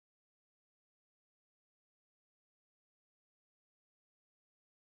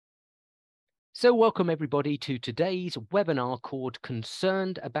So welcome everybody to today's webinar called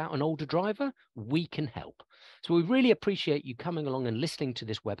Concerned About an Older Driver? We Can Help. So we really appreciate you coming along and listening to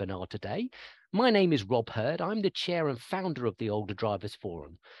this webinar today. My name is Rob Hurd. I'm the chair and founder of the Older Drivers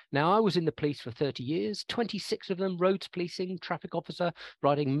Forum. Now, I was in the police for 30 years, 26 of them roads policing, traffic officer,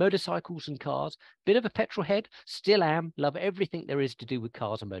 riding motorcycles and cars, bit of a petrol head, still am, love everything there is to do with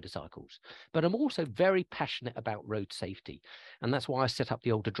cars and motorcycles. But I'm also very passionate about road safety. And that's why I set up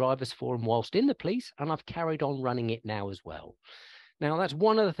the Older Drivers Forum whilst in the police, and I've carried on running it now as well. Now, that's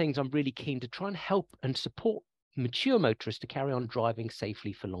one of the things I'm really keen to try and help and support mature motorists to carry on driving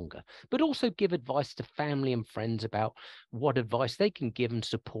safely for longer, but also give advice to family and friends about what advice they can give and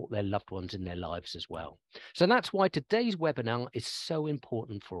support their loved ones in their lives as well. So that's why today's webinar is so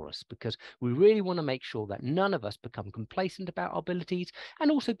important for us, because we really want to make sure that none of us become complacent about our abilities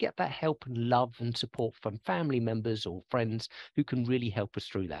and also get that help and love and support from family members or friends who can really help us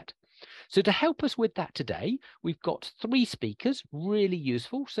through that. So to help us with that today, we've got three speakers, really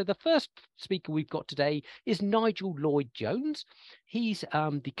useful. So the first speaker we've got today is Nigel Lloyd-Jones. He's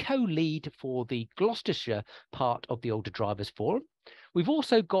the co-lead for the Gloucestershire part of the Older Drivers Forum. We've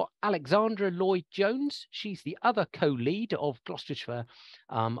also got Alexandra Lloyd-Jones. She's the other co-lead of Gloucestershire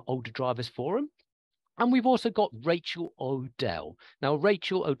Older Drivers Forum. And we've also got Rachel O'Dell. Now,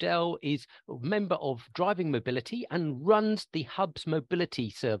 Rachel O'Dell is a member of Driving Mobility and runs the Hub's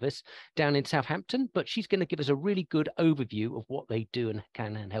mobility service down in Southampton, but she's going to give us a really good overview of what they do and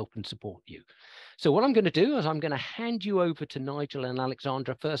can help and support you. So what I'm going to do is I'm going to hand you over to Nigel and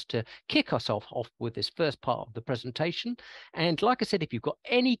Alexandra first to kick us off with this first part of the presentation. And like I said, if you've got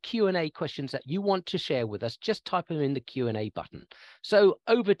any Q&A questions that you want to share with us, just type them in the Q&A button. So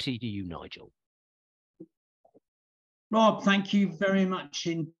over to you, Nigel. Rob, thank you very much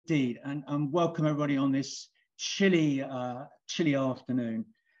indeed, and welcome everybody on this chilly afternoon.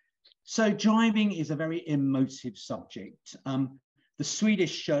 So driving is a very emotive subject. The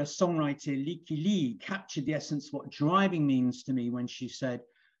Swedish songwriter Lykke Li captured the essence of what driving means to me when she said,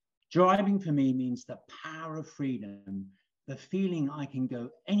 "Driving for me means the power of freedom. The feeling I can go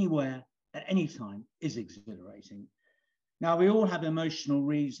anywhere at any time is exhilarating." Now, we all have emotional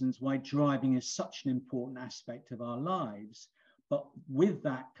reasons why driving is such an important aspect of our lives, but with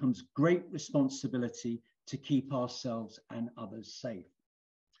that comes great responsibility to keep ourselves and others safe.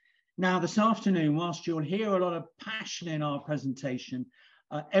 Now, this afternoon, whilst you'll hear a lot of passion in our presentation,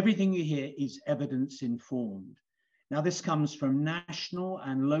 everything you hear is evidence informed. Now, this comes from national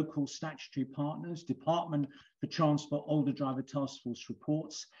and local statutory partners, Department for Transport Older Driver Task Force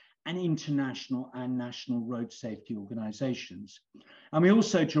reports, and international and national road safety organisations. And we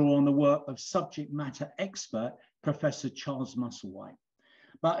also draw on the work of subject matter expert, Professor Charles Musselwhite.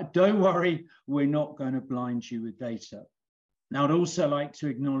 But don't worry, we're not going to blind you with data. Now, I'd also like to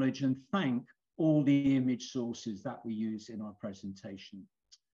acknowledge and thank all the image sources that we use in our presentation.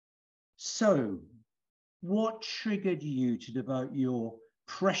 So, what triggered you to devote your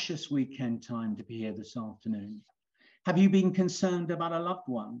precious weekend time to be here this afternoon? Have you been concerned about a loved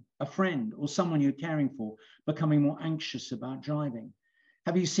one, a friend, or someone you're caring for becoming more anxious about driving?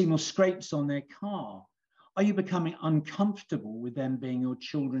 Have you seen more scrapes on their car? Are you becoming uncomfortable with them being your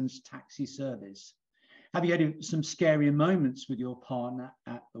children's taxi service? Have you had some scary moments with your partner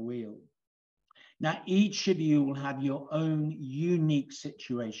at the wheel? Now, each of you will have your own unique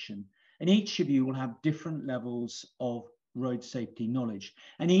situation, and each of you will have different levels of road safety knowledge,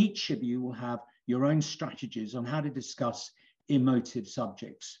 and each of you will have your own strategies on how to discuss emotive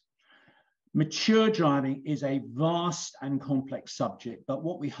subjects. Mature driving is a vast and complex subject, but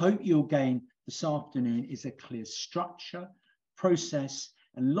what we hope you'll gain this afternoon is a clear structure, process,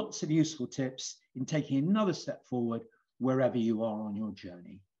 and lots of useful tips in taking another step forward wherever you are on your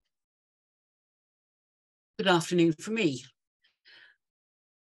journey. Good afternoon from me.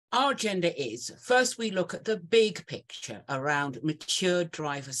 Our agenda is, first we look at the big picture around mature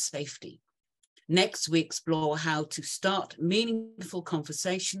driver safety. Next, we explore how to start meaningful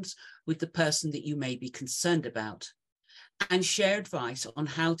conversations with the person that you may be concerned about and share advice on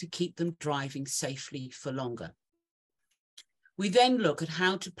how to keep them driving safely for longer. We then look at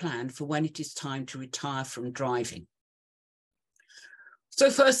how to plan for when it is time to retire from driving. So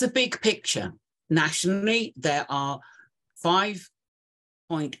first, the big picture. Nationally, there are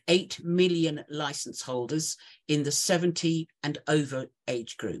 5.8 million licence holders in the 70 and over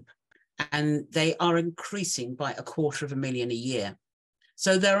age group, and they are increasing by 250,000 a year.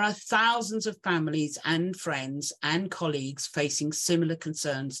 So there are thousands of families and friends and colleagues facing similar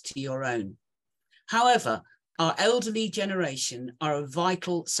concerns to your own. However, our elderly generation are a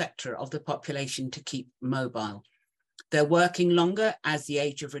vital sector of the population to keep mobile. They're working longer as the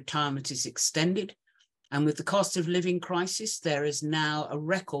age of retirement is extended. And with the cost of living crisis, there is now a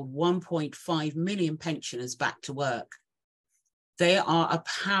record 1.5 million pensioners back to work. They are a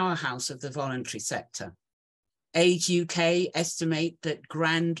powerhouse of the voluntary sector. Age UK estimate that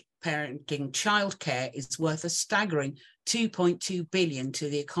grandparenting childcare is worth a staggering 2.2 billion to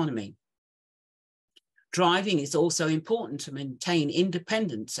the economy. Driving is also important to maintain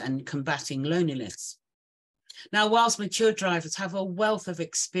independence and combating loneliness. Now, whilst mature drivers have a wealth of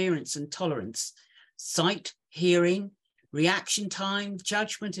experience and tolerance, sight, hearing, reaction time,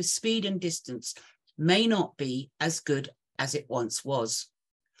 judgment of speed and distance may not be as good as it once was.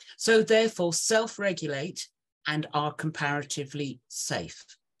 So therefore, self-regulate and are comparatively safe.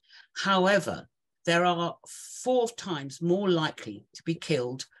 However, there are 4 times more likely to be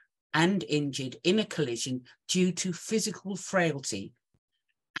killed and injured in a collision due to physical frailty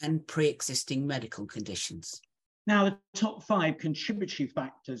and pre-existing medical conditions. Now, the top 5 contributory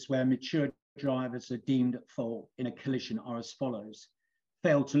factors where mature drivers are deemed at fault in a collision are as follows: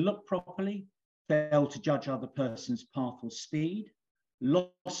 fail to look properly, fail to judge other person's path or speed,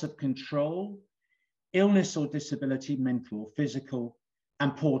 loss of control, illness or disability, mental or physical,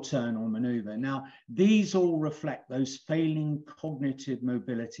 and poor turn or maneuver. Now, these all reflect those failing cognitive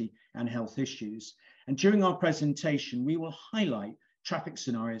mobility and health issues. And during our presentation, we will highlight traffic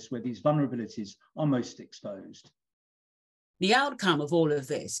scenarios where these vulnerabilities are most exposed. The outcome of all of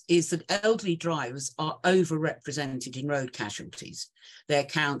this is that elderly drivers are overrepresented in road casualties. They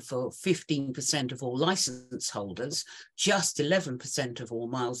account for 15% of all licence holders, just 11% of all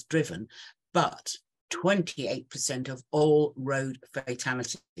miles driven, but 28% of all road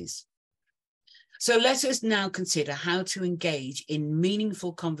fatalities. So let us now consider how to engage in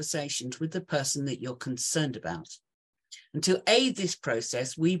meaningful conversations with the person that you're concerned about. And to aid this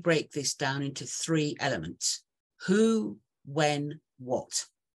process, we break this down into 3 elements: who, when, what.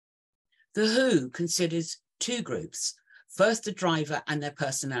 The who considers 2 groups. First, the driver and their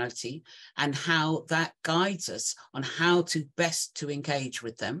personality and how that guides us on how to best to engage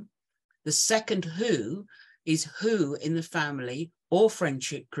with them. The second who is who in the family or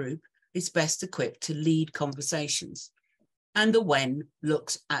friendship group is best equipped to lead conversations. And the when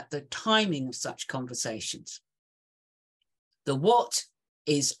looks at the timing of such conversations. The what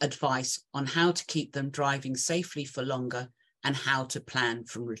is advice on how to keep them driving safely for longer and how to plan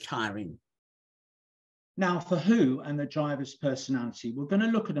for retiring. Now, for who and the driver's personality, we're going to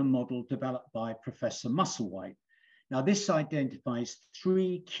look at a model developed by Professor Musselwhite. Now, this identifies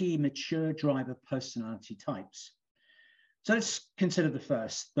 3 key mature driver personality types. So let's consider the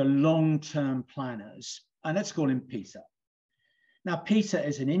first, the long-term planners, and let's call him Peter. Now, Peter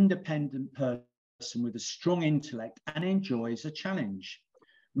is an independent person with a strong intellect and enjoys a challenge.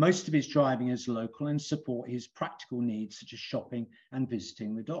 Most of his driving is local and support his practical needs, such as shopping and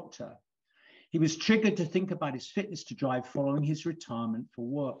visiting the doctor. He was triggered to think about his fitness to drive following his retirement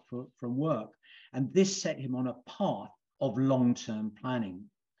from work, and this set him on a path of long-term planning.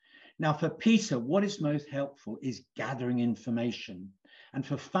 Now, for Peter, what is most helpful is gathering information, and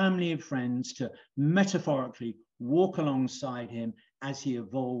for family and friends to metaphorically walk alongside him as he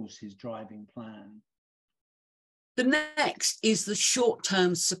evolves his driving plan. The next is the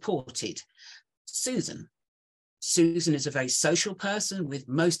short-term supported, Susan. Susan is a very social person with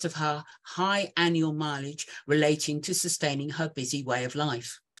most of her high annual mileage relating to sustaining her busy way of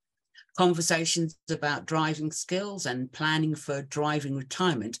life. Conversations about driving skills and planning for driving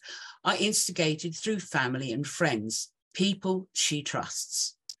retirement are instigated through family and friends, people she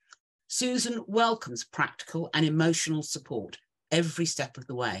trusts. Susan welcomes practical and emotional support every step of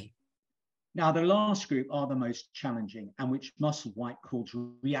the way. Now, the last group are the most challenging and which Musselwhite calls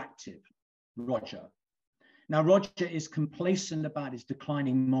reactive, Roger. Now, Roger is complacent about his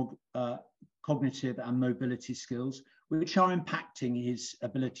declining cognitive and mobility skills, which are impacting his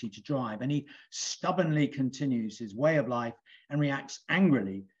ability to drive. And he stubbornly continues his way of life and reacts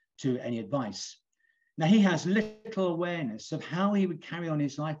angrily to any advice. Now, he has little awareness of how he would carry on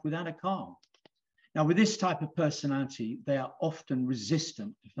his life without a car. Now, with this type of personality, they are often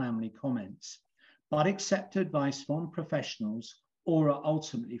resistant to family comments, but accept advice from professionals or are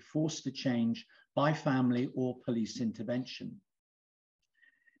ultimately forced to change by family or police intervention.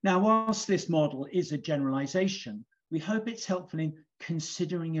 Now, whilst this model is a generalization, we hope it's helpful in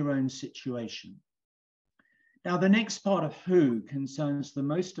considering your own situation. Now, the next part of who concerns the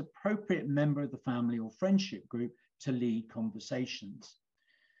most appropriate member of the family or friendship group to lead conversations.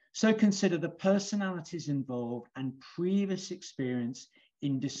 So consider the personalities involved and previous experience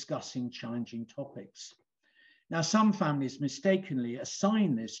in discussing challenging topics. Now, some families mistakenly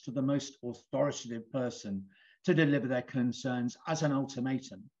assign this to the most authoritative person, to deliver their concerns as an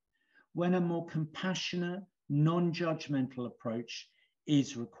ultimatum, when a more compassionate, non-judgmental approach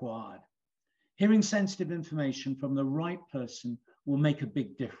is required. Hearing sensitive information from the right person will make a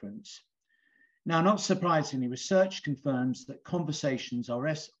big difference. Now, not surprisingly, research confirms that conversations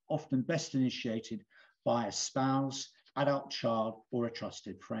are often best initiated by a spouse, adult child, or a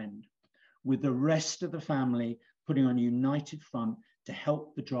trusted friend, with the rest of the family putting on a united front to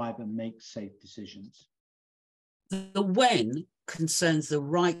help the driver make safe decisions. The when concerns the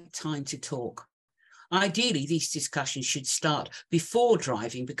right time to talk. Ideally, these discussions should start before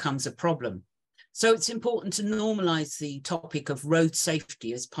driving becomes a problem. So it's important to normalise the topic of road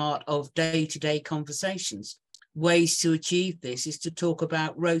safety as part of day-to-day conversations. Ways to achieve this is to talk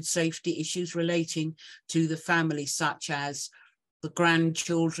about road safety issues relating to the family, such as the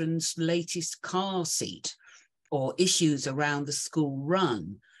grandchildren's latest car seat, or issues around the school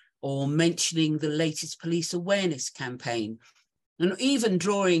run, or mentioning the latest police awareness campaign, and even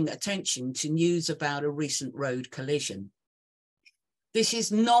drawing attention to news about a recent road collision. This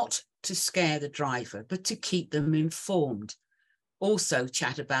is not to scare the driver, but to keep them informed. Also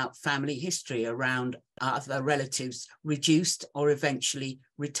chat about family history around other relatives reduced or eventually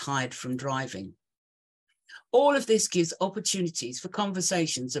retired from driving. All of this gives opportunities for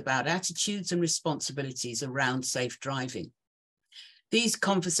conversations about attitudes and responsibilities around safe driving. These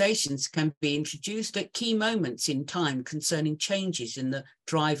conversations can be introduced at key moments in time concerning changes in the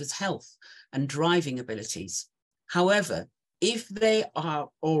driver's health and driving abilities. However, if they are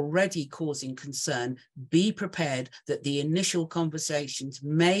already causing concern, be prepared that the initial conversations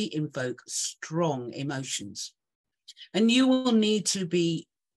may invoke strong emotions. And you will need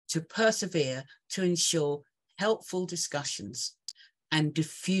to persevere to ensure helpful discussions and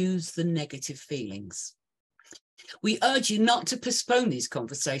diffuse the negative feelings. We urge you not to postpone these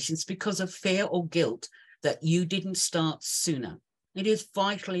conversations because of fear or guilt that you didn't start sooner. It is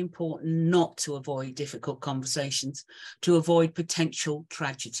vitally important not to avoid difficult conversations, to avoid potential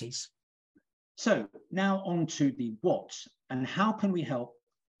tragedies. So now on to the what, and how can we help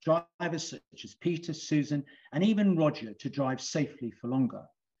drivers such as Peter, Susan, and even Roger to drive safely for longer?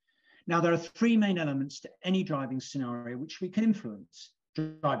 Now, there are three main elements to any driving scenario which we can influence: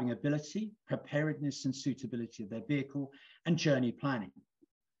 driving ability, preparedness and suitability of their vehicle, and journey planning.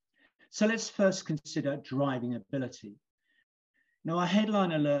 So let's first consider driving ability. Now, our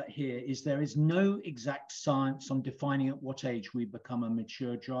headline alert here is there is no exact science on defining at what age we become a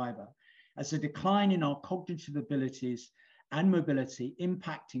mature driver, as a decline in our cognitive abilities and mobility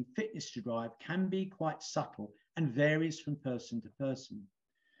impacting fitness to drive can be quite subtle and varies from person to person.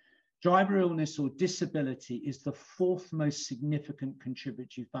 Driver illness or disability is the fourth most significant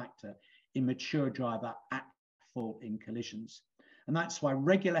contributory factor in mature driver at fault in collisions. And that's why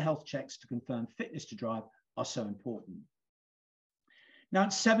regular health checks to confirm fitness to drive are so important. Now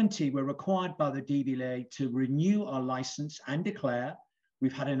at 70, we're required by the DVLA to renew our license and declare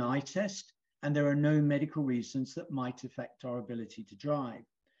we've had an eye test and there are no medical reasons that might affect our ability to drive.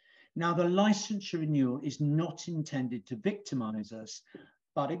 Now the licensure renewal is not intended to victimize us,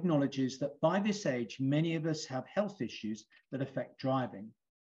 but acknowledges that by this age, many of us have health issues that affect driving.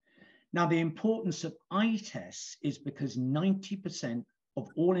 Now, the importance of eye tests is because 90% of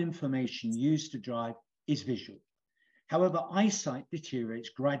all information used to drive is visual. However, eyesight deteriorates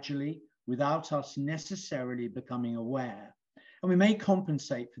gradually without us necessarily becoming aware. And we may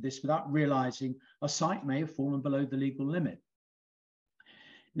compensate for this without realizing our sight may have fallen below the legal limit.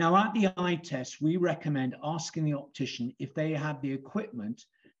 Now, at the eye test, we recommend asking the optician if they have the equipment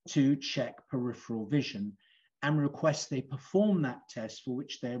to check peripheral vision and request they perform that test, for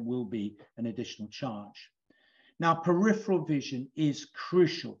which there will be an additional charge. Now, peripheral vision is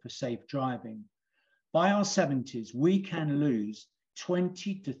crucial for safe driving. By our 70s, we can lose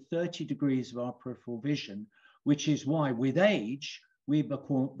 20 to 30 degrees of our peripheral vision, which is why with age, we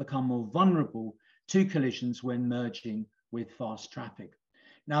become more vulnerable to collisions when merging with fast traffic.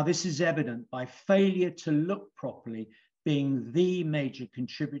 Now, this is evident by failure to look properly being the major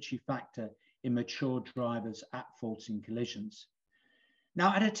contributory factor in mature drivers at fault in collisions.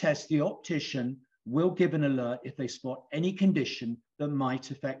 Now, at a test, the optician will give an alert if they spot any condition that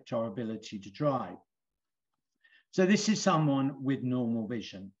might affect our ability to drive. So this is someone with normal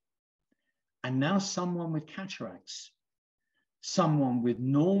vision, and now someone with cataracts, someone with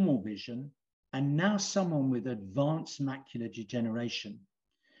normal vision, and now someone with advanced macular degeneration.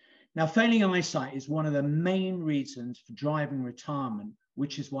 Now, failing eyesight is one of the main reasons for driving retirement,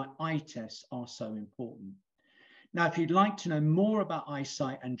 which is why eye tests are so important. Now, if you'd like to know more about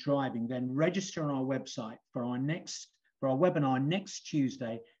eyesight and driving, then register on our website for our webinar next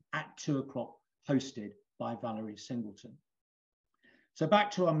Tuesday at 2 o'clock, hosted by Valerie Singleton. So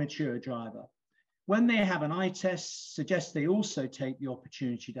back to our mature driver. When they have an eye test, suggest they also take the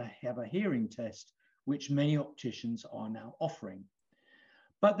opportunity to have a hearing test, which many opticians are now offering.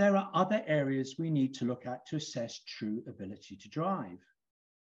 But there are other areas we need to look at to assess true ability to drive.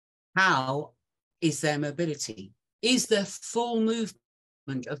 How is their mobility? Is there full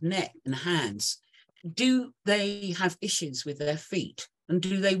movement of neck and hands? Do they have issues with their feet? And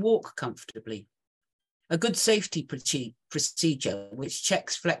do they walk comfortably? A good safety procedure, which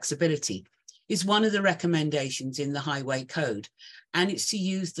checks flexibility, is one of the recommendations in the Highway Code, and it's to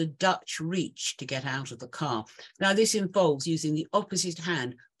use the Dutch reach to get out of the car. Now, this involves using the opposite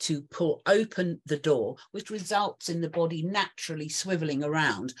hand to pull open the door, which results in the body naturally swiveling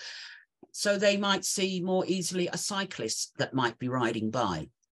around, so they might see more easily a cyclist that might be riding by.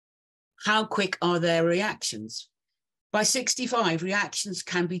 How quick are their reactions? By 65, reactions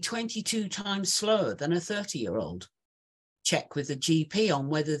can be 22 times slower than a 30-year-old. Check with the GP on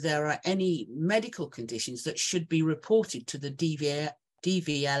whether there are any medical conditions that should be reported to the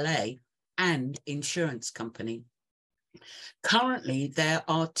DVLA and insurance company. Currently, there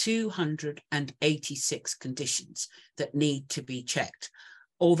are 286 conditions that need to be checked,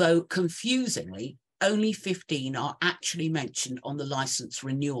 although confusingly, only 15 are actually mentioned on the license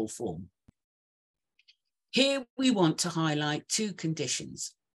renewal form. Here we want to highlight two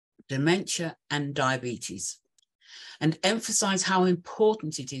conditions, dementia and diabetes, and emphasize how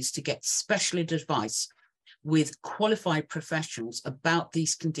important it is to get specialist advice with qualified professionals about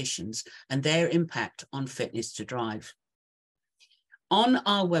these conditions and their impact on fitness to drive. On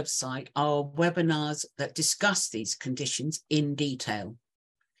our website are webinars that discuss these conditions in detail.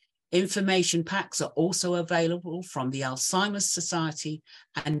 Information packs are also available from the Alzheimer's Society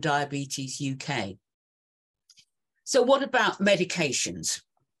and Diabetes UK. So what about medications?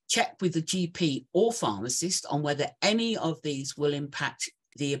 Check with the GP or pharmacist on whether any of these will impact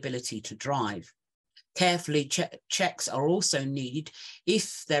the ability to drive. Carefully checks are also needed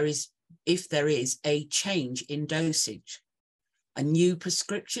if there is a change in dosage. A new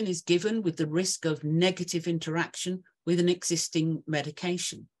prescription is given with the risk of negative interaction with an existing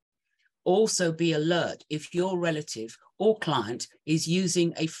medication. Also be alert if your relative or client is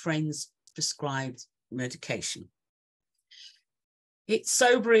using a friend's prescribed medication. It's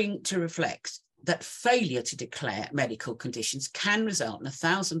sobering to reflect that failure to declare medical conditions can result in a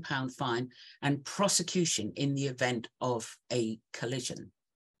 £1,000 fine and prosecution in the event of a collision,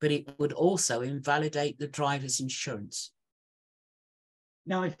 but it would also invalidate the driver's insurance.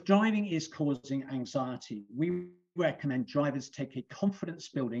 Now, if driving is causing anxiety, we recommend drivers take a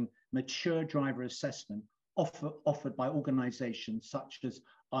confidence-building, mature driver assessment offered by organisations such as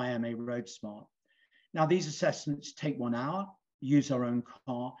IMA Road Smart. Now, these assessments take 1 hour, use our own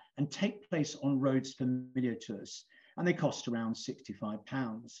car, and take place on roads familiar to us, and they cost around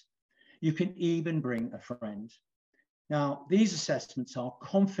 £65. You can even bring a friend. Now, these assessments are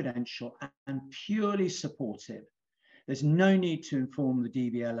confidential and purely supportive. There's no need to inform the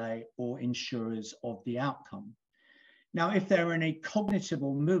DVLA or insurers of the outcome. Now, if there are any cognitive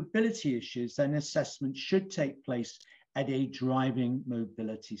or mobility issues, then assessment should take place at a driving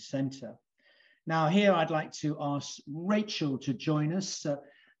mobility centre. Now, here I'd like to ask Rachel to join us.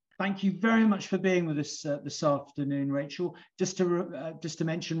 Thank you very much for being with us this afternoon, Rachel. Just to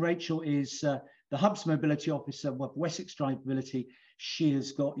mention, Rachel is the Hub's Mobility Officer of Wessex Drivability. She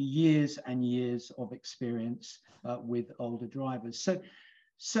has got years and years of experience with older drivers.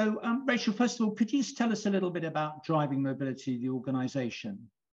 So Rachel, first of all, could you just tell us a little bit about Driving Mobility, the organisation?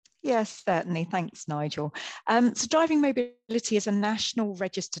 Yes, certainly. Thanks, Nigel. So Driving Mobility is a national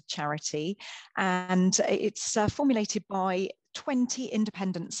registered charity, and it's formulated by 20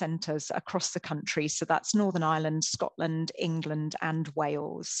 independent centres across the country. So that's Northern Ireland, Scotland, England and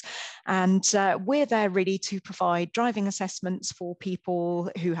Wales. And we're there really to provide driving assessments for people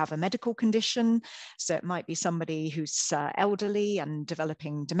who have a medical condition. So it might be somebody who's elderly and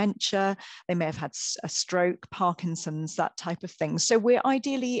developing dementia. They may have had a stroke, Parkinson's, that type of thing. So we're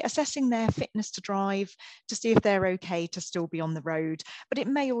ideally assessing their fitness to drive to see if they're okay to still be on the road. But it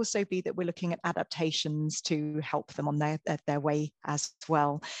may also be that we're looking at adaptations to help them on their way as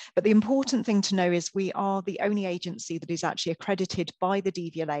well. But the important thing to know is we are the only agency that is actually accredited by the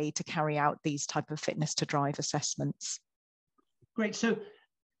DVLA to carry out these type of fitness to drive assessments. Great. So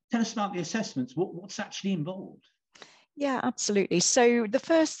tell us about the assessments. What's actually involved? Yeah, absolutely. So the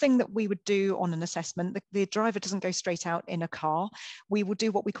first thing that we would do on an assessment, the driver doesn't go straight out in a car. We will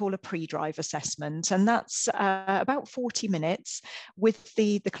do what we call a pre-drive assessment. And that's about 40 minutes with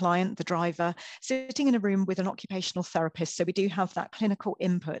the client, the driver, sitting in a room with an occupational therapist. So we do have that clinical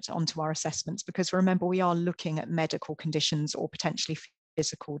input onto our assessments, because remember, we are looking at medical conditions or potentially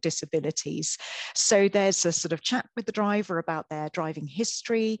physical disabilities. So there's a sort of chat with the driver about their driving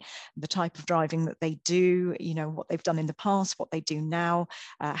history, the type of driving that they do, you know, what they've done in the past, what they do now,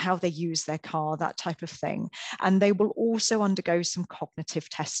 how they use their car, that type of thing. And they will also undergo some cognitive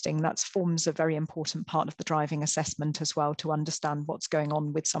testing. That forms a very important part of the driving assessment as well, to understand what's going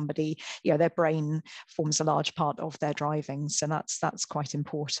on with somebody. You know, their brain forms a large part of their driving. So that's quite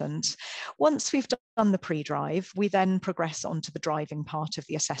important. Once we've done the pre-drive, we then progress on to the driving part of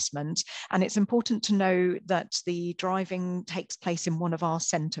the assessment. And it's important to know that the driving takes place in one of our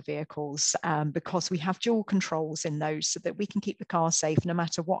centre vehicles, because we have dual controls in those, so that we can keep the car safe no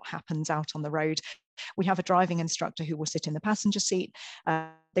matter what happens out on the road. We have a driving instructor who will sit in the passenger seat.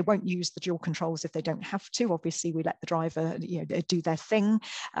 They won't use the dual controls if they don't have to. Obviously, we let the driver, you know, do their thing.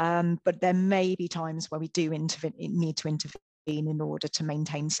 But there may be times where we do need to intervene in order to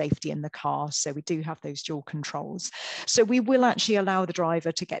maintain safety in the car. So we do have those dual controls. So we will actually allow the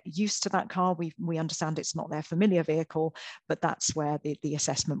driver to get used to that car. We understand it's not their familiar vehicle, but that's where the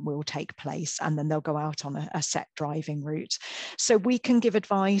assessment will take place. And then they'll go out on a set driving route. So we can give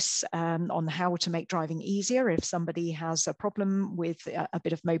advice on how to make driving easier. If somebody has a problem with a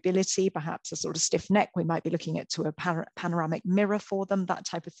bit of mobility, perhaps a sort of stiff neck, we might be looking at a panoramic mirror for them, that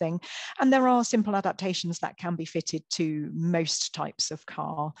type of thing. And there are simple adaptations that can be fitted to most types of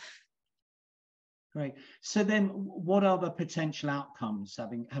car. Great. So then what are the potential outcomes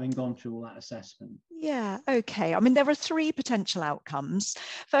having gone through all that assessment? Yeah, okay. I mean, there are three potential outcomes.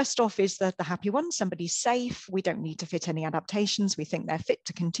 First off is the happy one. Somebody's safe. We don't need to fit any adaptations. We think they're fit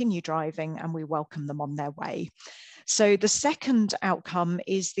to continue driving, and we welcome them on their way. So the second outcome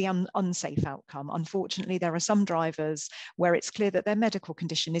is the unsafe outcome. Unfortunately, there are some drivers where it's clear that their medical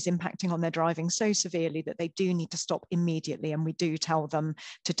condition is impacting on their driving so severely that they do need to stop immediately. And we do tell them,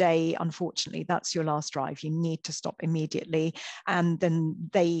 today, unfortunately, that's your last drive. You need to stop immediately. And then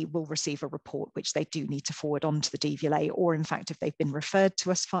they will receive a report, which they do need to forward on to the DVLA. Or in fact, if they've been referred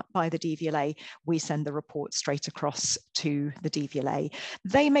to us by the DVLA, we send the report straight across to the DVLA.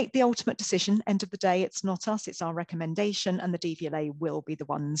 They make the ultimate decision. End of the day, it's not us, it's our recommendation, and the DVLA will be the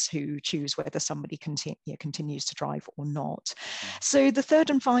ones who choose whether somebody continues to drive or not. So the third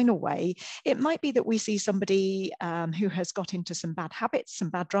and final way, it might be that we see somebody who has got into some bad habits, some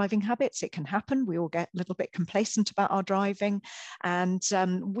bad driving habits. It can happen. We all get a little bit complacent about our driving, and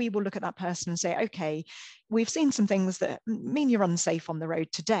we will look at that person and say, okay, we've seen some things that mean you're unsafe on the road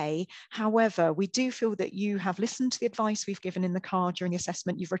today. However, we do feel that you have listened to the advice we've given in the car during the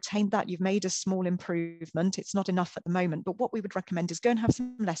assessment. You've retained that. You've made a small improvement. It's not enough at the moment, but what we would recommend is go and have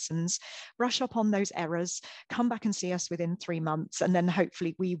some lessons, brush up on those errors, come back and see us within 3 months, and then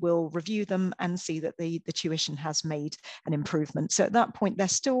hopefully we will review them and see that the tuition has made an improvement. So at that point, they're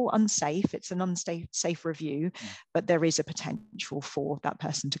still unsafe. It's an unsafe review, but there is a potential for that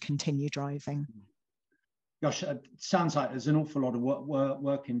person to continue driving. Gosh, it sounds like there's an awful lot of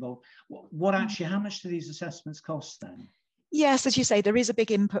work involved. What actually, how much do these assessments cost then? Yes, as you say, there is a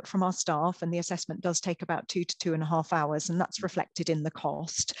big input from our staff, and the assessment does take about 2 to 2.5 hours, and that's reflected in the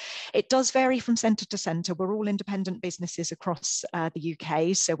cost. It does vary from centre to centre. We're all independent businesses across the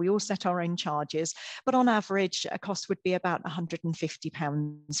UK, so we all set our own charges, but on average, a cost would be about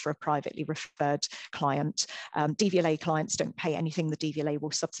 £150 for a privately referred client. DVLA clients don't pay anything. The DVLA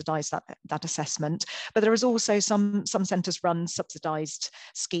will subsidise that assessment, but there is also some centres run subsidised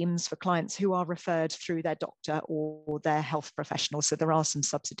schemes for clients who are referred through their doctor or their health professionals. So there are some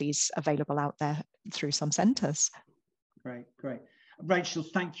subsidies available out there through some centres. Great. Rachel,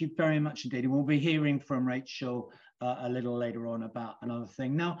 thank you very much indeed. And we'll be hearing from Rachel a little later on about another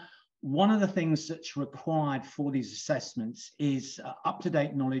thing. Now, one of the things that's required for these assessments is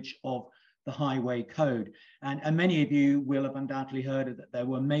up-to-date knowledge of the highway code. And many of you will have undoubtedly heard that there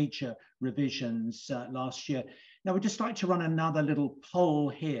were major revisions last year. Now, we'd just like to run another little poll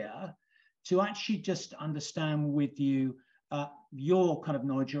here to actually just understand with you your kind of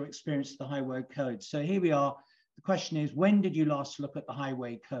knowledge, your experience of the highway code. So here we are. The question is, when did you last look at the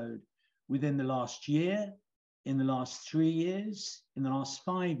highway code? Within the last year, in the last 3 years, in the last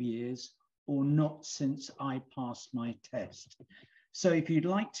 5 years, or not since I passed my test? So if you'd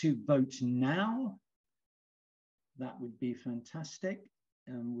like to vote now, that would be fantastic.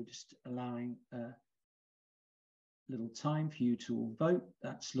 We're just allowing a little time for you to all vote.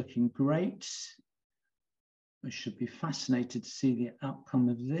 That's looking great. I should be fascinated to see the outcome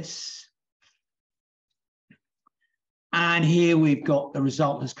of this. And here we've got the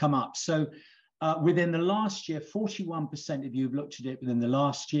result has come up. So within the last year, 41% of you have looked at it within the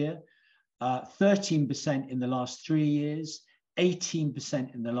last year, 13% in the last 3 years,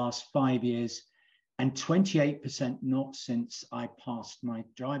 18% in the last 5 years, and 28% not since I passed my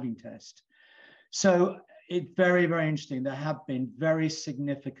driving test. So it's very, very interesting. There have been very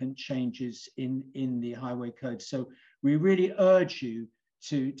significant changes in the highway code. So we really urge you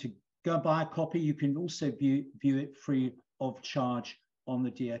to go buy a copy. You can also view it free of charge on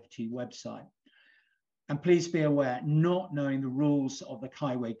the DFT website. And please be aware, not knowing the rules of the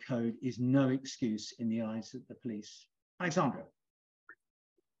highway code is no excuse in the eyes of the police. Alexandra.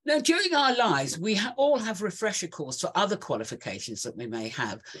 Now, during our lives, we all have refresher course for other qualifications that we may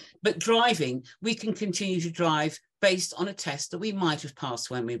have, but driving, we can continue to drive based on a test that we might have passed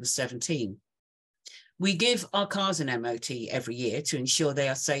when we were 17. We give our cars an MOT every year to ensure they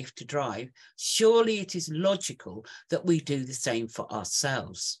are safe to drive. Surely it is logical that we do the same for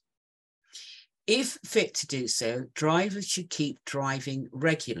ourselves. If fit to do so, drivers should keep driving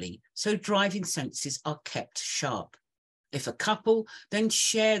regularly, so driving senses are kept sharp. If a couple, then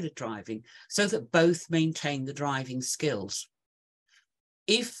share the driving so that both maintain the driving skills.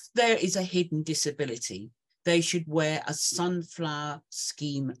 If there is a hidden disability, they should wear a sunflower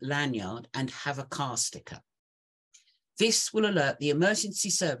scheme lanyard and have a car sticker. This will alert the emergency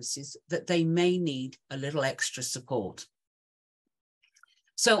services that they may need a little extra support.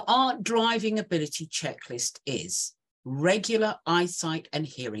 So our driving ability checklist is regular eyesight and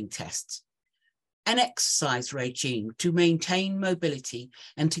hearing tests, an exercise regime to maintain mobility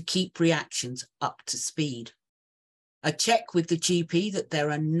and to keep reactions up to speed, a check with the GP that there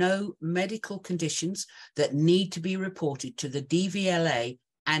are no medical conditions that need to be reported to the DVLA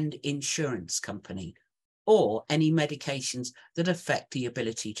and insurance company, or any medications that affect the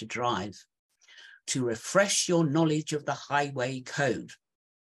ability to drive, to refresh your knowledge of the highway code,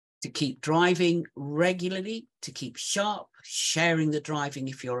 to keep driving regularly, to keep sharp, sharing the driving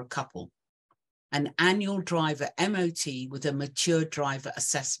if you're a couple, an annual driver MOT with a mature driver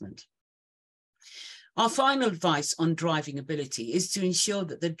assessment. Our final advice on driving ability is to ensure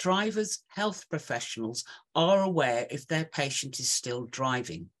that the driver's health professionals are aware if their patient is still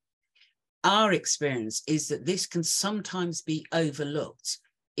driving. Our experience is that this can sometimes be overlooked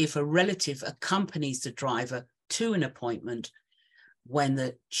if a relative accompanies the driver to an appointment, when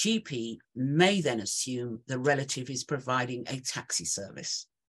the GP may then assume the relative is providing a taxi service.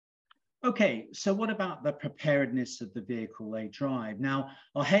 Okay, so what about the preparedness of the vehicle they drive? Now,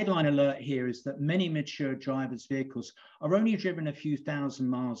 our headline alert here is that many mature drivers' vehicles are only driven a few thousand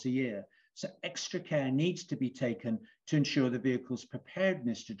miles a year, so extra care needs to be taken to ensure the vehicle's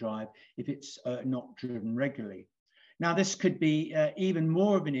preparedness to drive if it's not driven regularly. Now, this could be even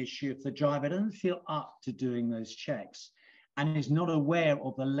more of an issue if the driver doesn't feel up to doing those checks and is not aware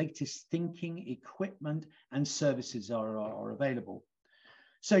of the latest thinking, equipment, and services are available.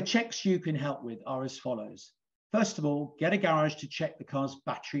 So checks you can help with are as follows. First of all, get a garage to check the car's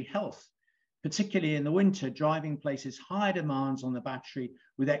battery health. Particularly in the winter, driving places higher demands on the battery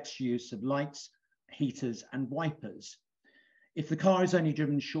with extra use of lights, heaters, and wipers. If the car is only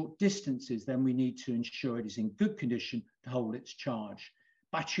driven short distances, then we need to ensure it is in good condition to hold its charge.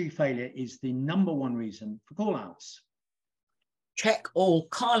 Battery failure is the #1 reason for call-outs. Check all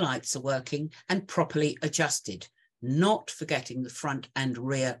car lights are working and properly adjusted, not forgetting the front and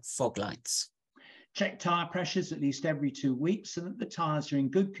rear fog lights. Check tyre pressures at least every 2 weeks so that the tyres are in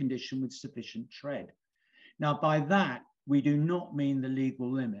good condition with sufficient tread. Now, by that, we do not mean the legal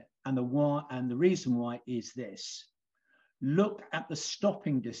limit, and the reason why is this. Look at the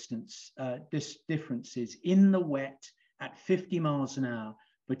stopping distance differences in the wet at 50 miles an hour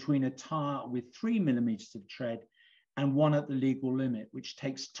between a tyre with 3 millimeters of tread and one at the legal limit, which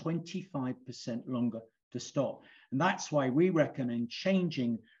takes 25% longer to stop. And that's why we recommend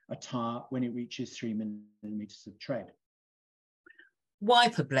changing a tyre when it reaches 3 millimeters of tread.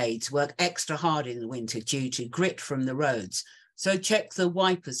 Wiper blades work extra hard in the winter due to grit from the roads, so check the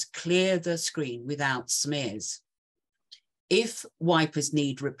wipers clear the screen without smears. If wipers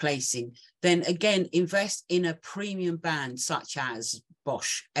need replacing, then again invest in a premium brand such as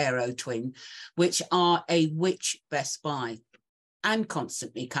Bosch Aero Twin, which are a which best buy and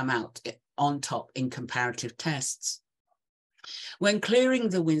constantly come out on top in comparative tests. When clearing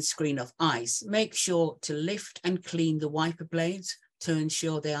the windscreen of ice, make sure to lift and clean the wiper blades to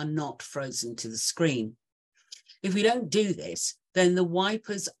ensure they are not frozen to the screen. If we don't do this, then the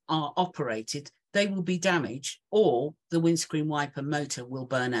wipers are operated, they will be damaged, or the windscreen wiper motor will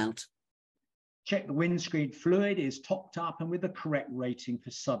burn out. Check the windscreen fluid is topped up and with the correct rating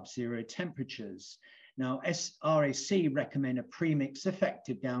for sub-zero temperatures. Now, RAC recommend a premix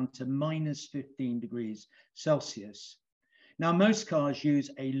effective down to -15 degrees Celsius. Now, most cars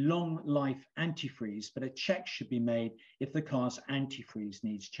use a long life antifreeze, but a check should be made if the car's antifreeze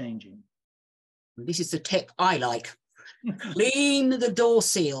needs changing. This is the tip I like. Clean the door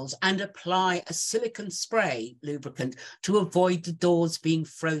seals and apply a silicone spray lubricant to avoid the doors being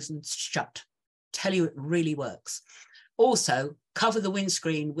frozen shut. Tell you it really works. Also, cover the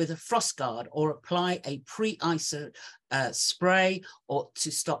windscreen with a frost guard or apply a pre-icer spray or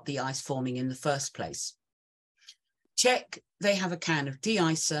to stop the ice forming in the first place. Check they have a can of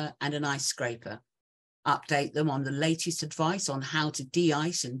de-icer and an ice scraper. Update them on the latest advice on how to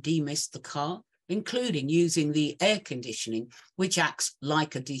de-ice and demist the car, including using the air conditioning, which acts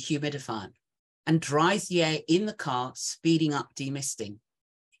like a dehumidifier and dries the air in the car, speeding up demisting.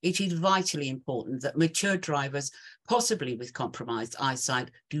 It is vitally important that mature drivers, possibly with compromised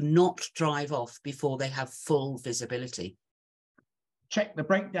eyesight, do not drive off before they have full visibility. Check the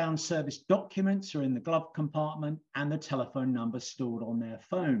breakdown service documents are in the glove compartment and the telephone number stored on their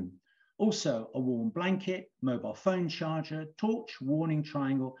phone. Also, a warm blanket, mobile phone charger, torch, warning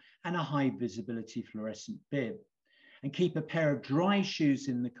triangle, and a high visibility fluorescent bib. And keep a pair of dry shoes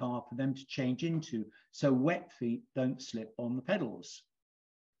in the car for them to change into so wet feet don't slip on the pedals.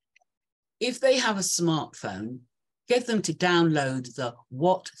 If they have a smartphone, get them to download the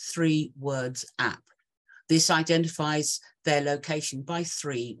What 3 Words app. This identifies their location by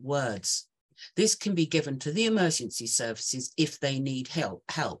 3 words. This can be given to the emergency services if they need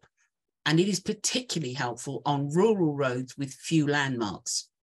help, and it is particularly helpful on rural roads with few landmarks.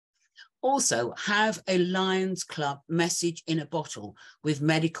 Also, have a Lions Club message in a bottle with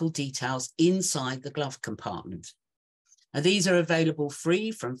medical details inside the glove compartment. Now, these are available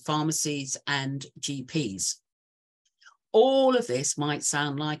free from pharmacies and GPs. All of this might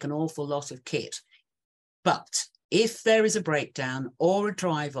sound like an awful lot of kit, but if there is a breakdown or a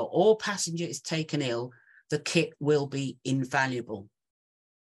driver or passenger is taken ill, the kit will be invaluable.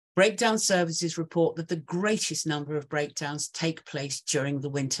 Breakdown services report that the greatest number of breakdowns take place during the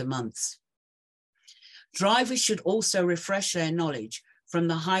winter months. Drivers should also refresh their knowledge from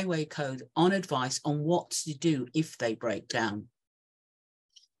the highway code on advice on what to do if they break down,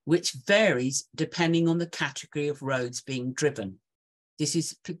 which varies depending on the category of roads being driven. This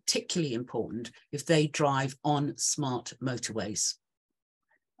is particularly important if they drive on smart motorways.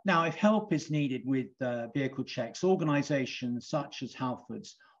 Now, if help is needed with vehicle checks, organisations such as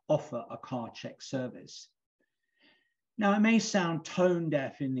Halfords offer a car check service. Now, it may sound tone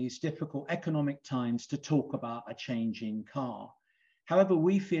deaf in these difficult economic times to talk about a changing car. However,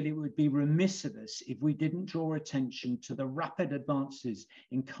 we feel it would be remiss of us if we didn't draw attention to the rapid advances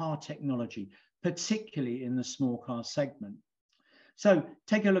in car technology, particularly in the small car segment. So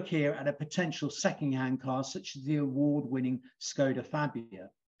take a look here at a potential second-hand car, such as the award-winning Skoda Fabia.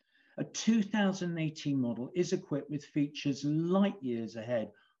 A 2018 model is equipped with features light years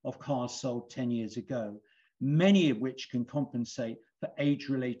ahead of cars sold 10 years ago, many of which can compensate for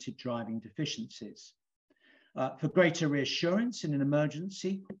age-related driving deficiencies. For greater reassurance in an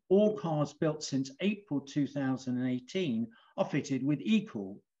emergency, all cars built since April 2018 are fitted with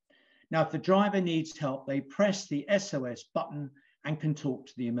eCall. Now, if the driver needs help, they press the SOS button and can talk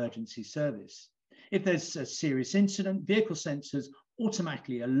to the emergency service. If there's a serious incident, vehicle sensors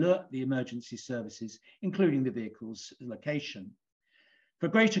automatically alert the emergency services, including the vehicle's location. For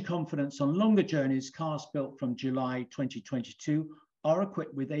greater confidence on longer journeys, cars built from July 2022 are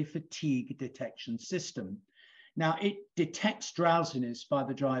equipped with a fatigue detection system. Now, it detects drowsiness by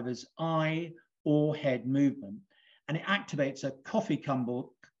the driver's eye or head movement, and it activates a coffee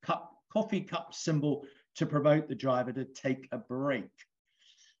cup symbol to provoke the driver to take a break.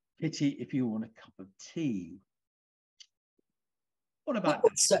 Pity if you want a cup of tea. What about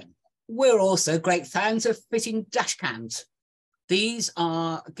that? We're also great fans of fitting dash cams. These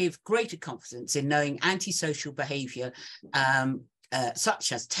give greater confidence in knowing antisocial behaviour,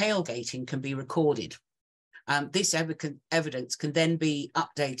 such as tailgating, can be recorded. This evidence can then be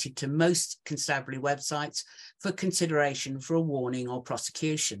updated to most constabulary websites for consideration for a warning or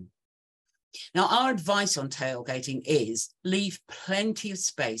prosecution. Now, our advice on tailgating is leave plenty of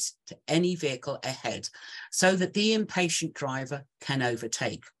space to any vehicle ahead so that the impatient driver can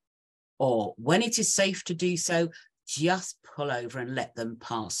overtake. Or when it is safe to do so, just pull over and let them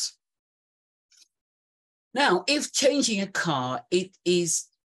pass. Now, if changing a car is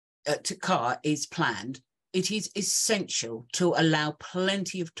planned, it is essential to allow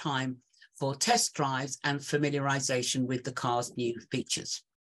plenty of time for test drives and familiarisation with the car's new features.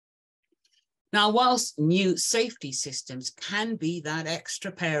 Now, whilst new safety systems can be that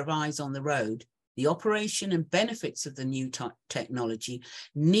extra pair of eyes on the road, the operation and benefits of the new technology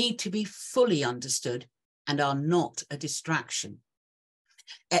need to be fully understood and are not a distraction.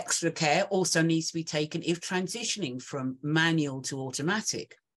 Extra care also needs to be taken if transitioning from manual to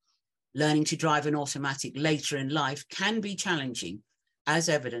automatic. Learning to drive an automatic later in life can be challenging, as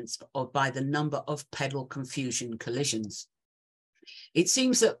evidenced by the number of pedal confusion collisions. It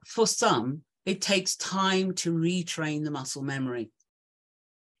seems that for some, it takes time to retrain the muscle memory.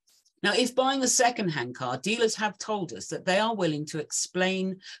 Now, if buying a second-hand car, dealers have told us that they are willing to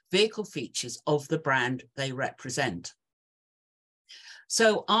explain vehicle features of the brand they represent.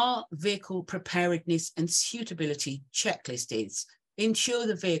 So our vehicle preparedness and suitability checklist is: ensure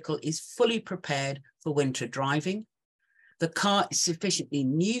the vehicle is fully prepared for winter driving. The car is sufficiently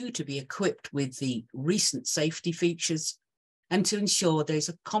new to be equipped with the recent safety features, and to ensure there's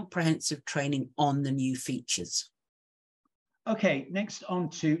a comprehensive training on the new features. Okay, next on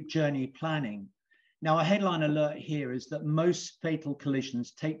to journey planning. Now, a headline alert here is that most fatal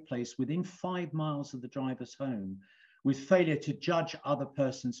collisions take place within 5 miles of the driver's home, with failure to judge other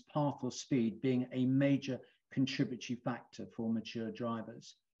person's path or speed being a major contributory factor for mature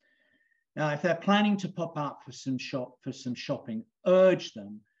drivers. Now, if they're planning to pop out for some shopping, urge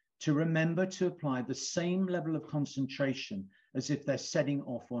them to remember to apply the same level of concentration as if they're setting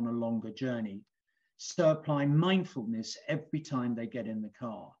off on a longer journey. So apply mindfulness every time they get in the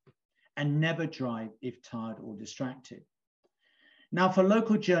car, and never drive if tired or distracted. Now, for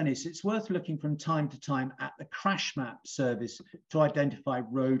local journeys, it's worth looking from time to time at the crash map service to identify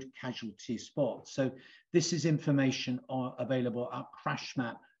road casualty spots. So this is information available at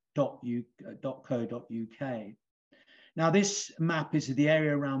crashmap.co.uk. Now, this map is the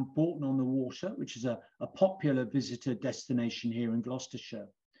area around Bolton-on-the-Water, which is a popular visitor destination here in Gloucestershire.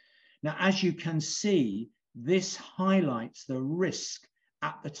 Now, as you can see, this highlights the risk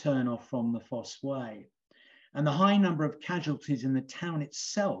at the turn-off from the Fosse Way. And the high number of casualties in the town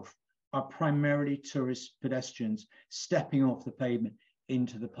itself are primarily tourist pedestrians stepping off the pavement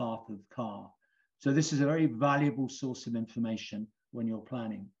into the path of the car. So this is a very valuable source of information when you're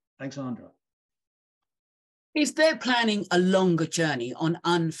planning. Alexandra. If they're planning a longer journey on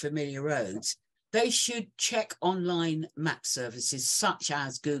unfamiliar roads, they should check online map services such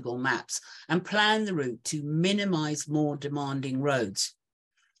as Google Maps and plan the route to minimize more demanding roads.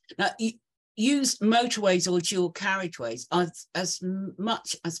 Now, use motorways or dual carriageways as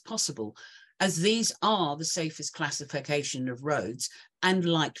much as possible, as these are the safest classification of roads and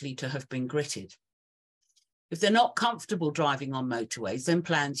likely to have been gritted. If they're not comfortable driving on motorways, then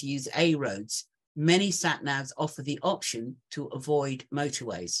plan to use A roads. Many sat-navs offer the option to avoid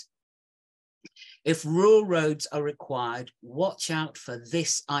motorways. If rural roads are required, watch out for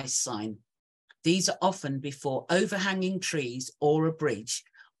this ice sign. These are often before overhanging trees or a bridge,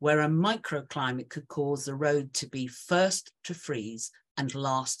 where a microclimate could cause the road to be first to freeze and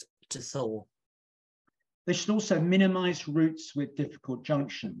last to thaw. They should also minimize routes with difficult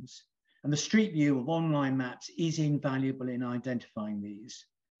junctions, and the street view of online maps is invaluable in identifying these.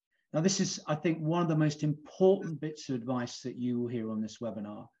 Now, this is, I think, one of the most important bits of advice that you will hear on this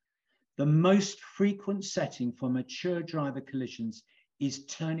webinar. The most frequent setting for mature driver collisions is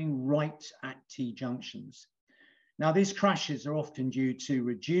turning right at T junctions. Now, these crashes are often due to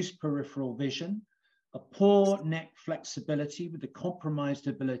reduced peripheral vision, a poor neck flexibility with a compromised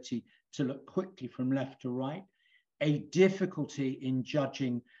ability to look quickly from left to right, a difficulty in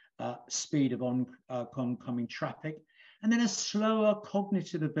judging speed of oncoming traffic, and then a slower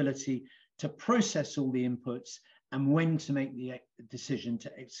cognitive ability to process all the inputs and when to make the decision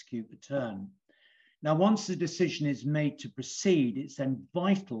to execute the turn. Now, once the decision is made to proceed, it's then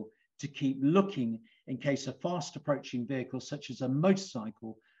vital to keep looking in case a fast approaching vehicle such as a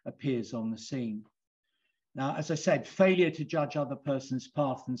motorcycle appears on the scene. Now, as I said, failure to judge other person's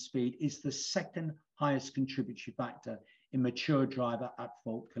path and speed is the second highest contributory factor in mature driver at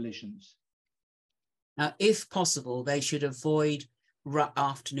fault collisions. Now, if possible, they should avoid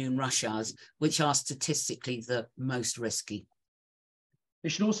afternoon rush hours, which are statistically the most risky. They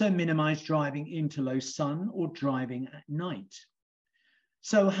should also minimize driving into low sun or driving at night.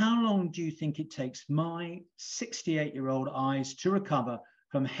 So how long do you think it takes my 68-year-old eyes to recover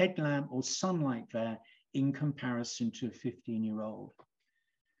from headlamp or sunlight glare in comparison to a 15-year-old?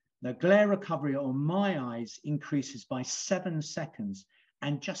 Now, glare recovery on my eyes increases by 7 seconds,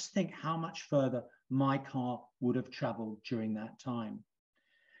 and just think how much further my car would have traveled during that time.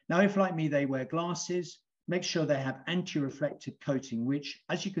 Now, if like me, they wear glasses, make sure they have anti-reflective coating, which,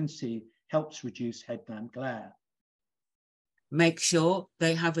 as you can see, helps reduce headlamp glare. Make sure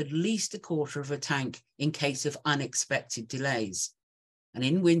they have at least a quarter of a tank in case of unexpected delays. And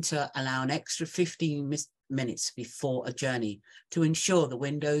in winter, allow an extra 15 minutes before a journey to ensure the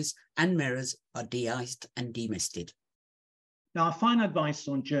windows and mirrors are de-iced and demisted. Now, our final advice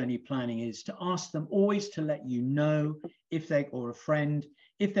on journey planning is to ask them always to let you know if they, or a friend,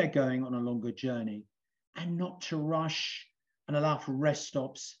 if they're going on a longer journey, and not to rush and allow for rest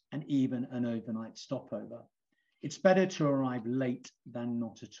stops and even an overnight stopover. It's better to arrive late than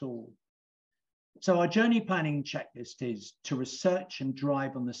not at all. So our journey planning checklist is to research and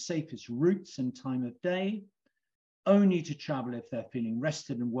drive on the safest routes and time of day, only to travel if they're feeling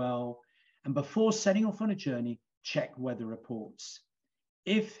rested and well, and before setting off on a journey, check weather reports.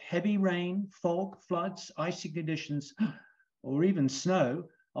 If heavy rain, fog, floods, icy conditions, or even snow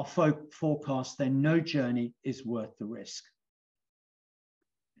are forecast, then no journey is worth the risk.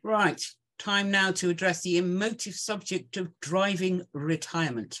 Right, time now to address the emotive subject of driving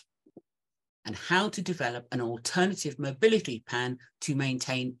retirement and how to develop an alternative mobility plan to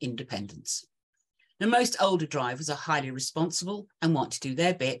maintain independence. Now, most older drivers are highly responsible and want to do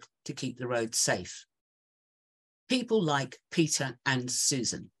their bit to keep the roads safe. People like Peter and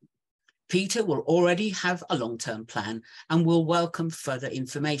Susan. Peter will already have a long-term plan and will welcome further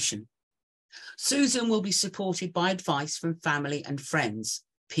information. Susan will be supported by advice from family and friends,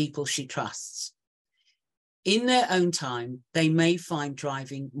 people she trusts. In their own time, they may find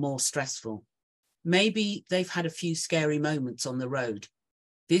driving more stressful. Maybe they've had a few scary moments on the road.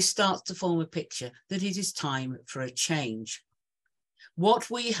 This starts to form a picture that it is time for a change. What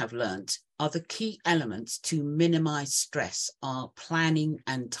we have learnt are the key elements to minimize stress are planning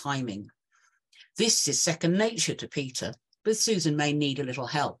and timing. This is second nature to Peter, but Susan may need a little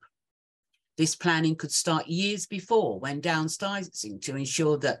help. This planning could start years before when downsizing to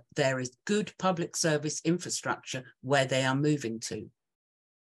ensure that there is good public service infrastructure where they are moving to.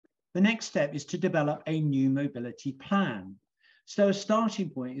 The next step is to develop a new mobility plan. So a starting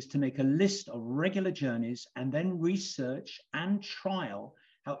point is to make a list of regular journeys and then research and trial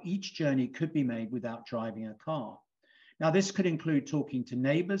how each journey could be made without driving a car. Now, this could include talking to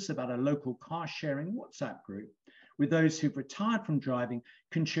neighbors about a local car sharing WhatsApp group, with those who've retired from driving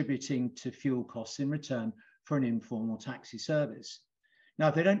contributing to fuel costs in return for an informal taxi service. Now,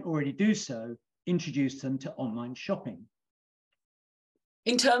 if they don't already do so, introduce them to online shopping.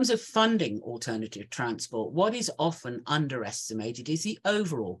 In terms of funding alternative transport, what is often underestimated is the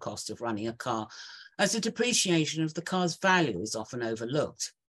overall cost of running a car, as the depreciation of the car's value is often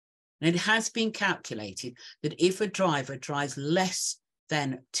overlooked. And it has been calculated that if a driver drives less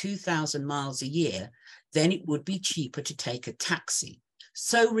than 2,000 miles a year, then it would be cheaper to take a taxi.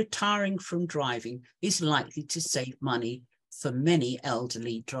 So retiring from driving is likely to save money for many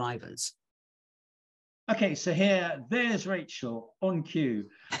elderly drivers. Okay, so there's Rachel on cue.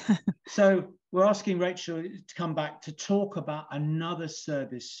 So we're asking Rachel to come back to talk about another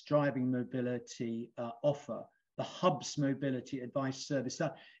service driving mobility offer, the Hub's Mobility Advice Service.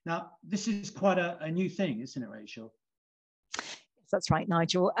 Now, this is quite a new thing, isn't it, Rachel? That's right,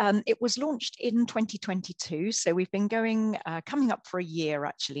 Nigel. It was launched in 2022, so we've been coming up for a year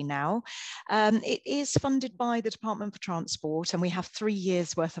actually now. It is funded by the Department for Transport, and we have 3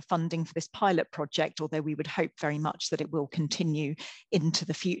 years worth of funding for this pilot project, although we would hope very much that it will continue into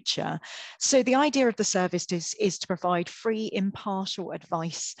the future. So the idea of the service is to provide free, impartial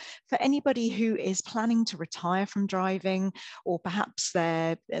advice for anybody who is planning to retire from driving, or perhaps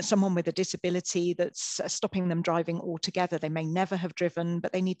they're someone with a disability that's stopping them driving altogether. They may never have driven,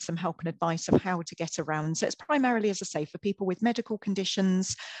 but they need some help and advice of how to get around. So it's primarily, as I say, for people with medical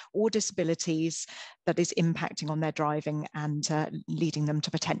conditions or disabilities that is impacting on their driving and leading them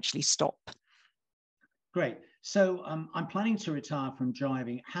to potentially stop. Great. So I'm planning to retire from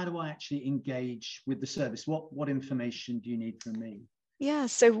driving. How do I actually engage with the service? What information do you need from me? Yeah,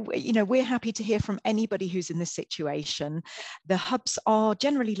 so, we're happy to hear from anybody who's in this situation. The hubs are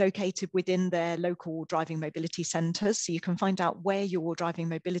generally located within their local driving mobility centres, so you can find out where your driving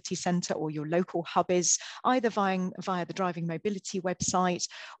mobility centre or your local hub is, either via the driving mobility website,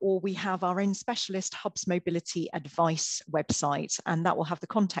 or we have our own specialist Hubs Mobility Advice website, and that will have the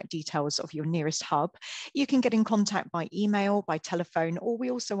contact details of your nearest hub. You can get in contact by email, by telephone, or we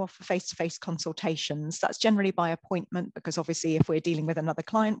also offer face-to-face consultations. That's generally by appointment, because obviously if we're dealing with another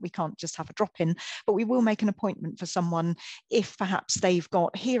client, we can't just have a drop-in, but we will make an appointment for someone if perhaps they've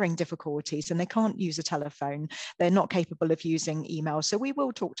got hearing difficulties and they can't use a telephone, they're not capable of using email. So we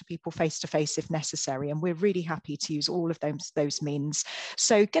will talk to people face-to-face if necessary, and we're really happy to use all of those means.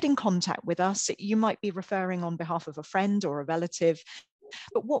 So get in contact with us. You might be referring on behalf of a friend or a relative,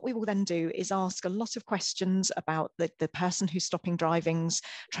 But what we will then do is ask a lot of questions about the person who's stopping driving's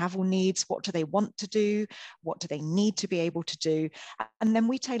travel needs. What do they want to do? What do they need to be able to do? And then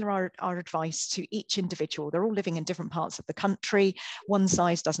we tailor our advice to each individual. They're all living in different parts of the country. One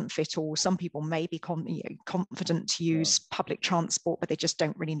size doesn't fit all. Some people may be confident to use public transport, but they just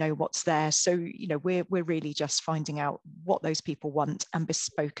don't really know what's there. So, we're really just finding out what those people want and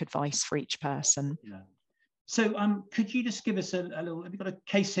bespoke advice for each person. Yeah. So could you just give us a little, have you got a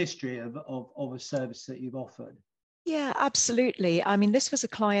case history of a service that you've offered? Yeah, absolutely. I mean, this was a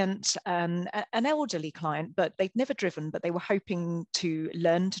client, an elderly client, but they'd never driven, but they were hoping to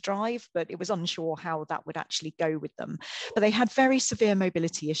learn to drive, but it was unsure how that would actually go with them. But they had very severe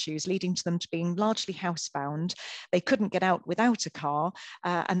mobility issues, leading to them to being largely housebound. They couldn't get out without a car,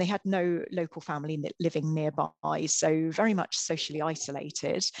 and they had no local family living nearby, so very much socially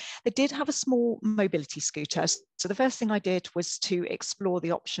isolated. They did have a small mobility scooter. So the first thing I did was to explore the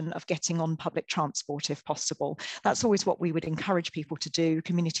option of getting on public transport if possible. That's always what we would encourage people to do.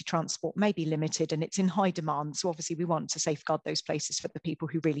 Community transport may be limited and it's in high demand. So obviously we want to safeguard those places for the people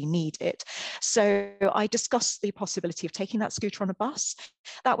who really need it. So I discussed the possibility of taking that scooter on a bus.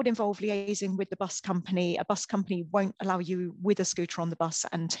 That would involve liaising with the bus company. A bus company won't allow you with a scooter on the bus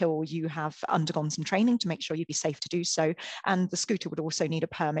until you have undergone some training to make sure you'd be safe to do so. And the scooter would also need a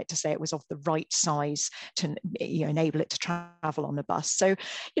permit to say it was of the right size to enable it to travel on a bus. So,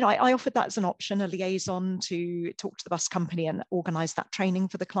 I offered that as an option, a liaison to talk to the bus company and organise that training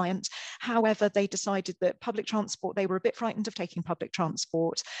for the client. However, they decided that public transport, they were a bit frightened of taking public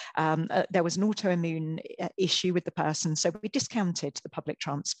transport. There was an autoimmune issue with the person, so we discounted the public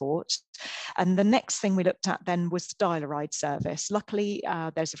transport. And the next thing we looked at then was the dial-a-ride service. Luckily,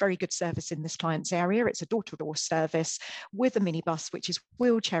 there's a very good service in this client's area. It's a door-to-door service with a minibus, which is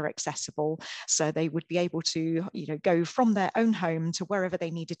wheelchair accessible. So they would be able to, go from their own home to wherever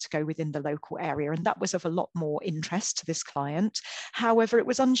they needed to go within the local area. And that was of a lot more interest to this client. However, it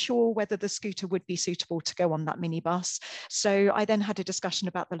was unsure whether the scooter would be suitable to go on that minibus. So I then had a discussion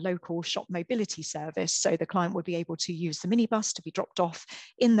about the local shop mobility service. So the client would be able to use the minibus to be dropped off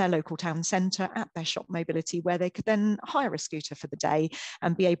in their local town centre at their shop mobility, where they could then hire a scooter for the day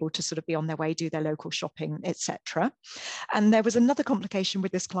and be able to sort of be on their way, do their local shopping, etc. And there was another complication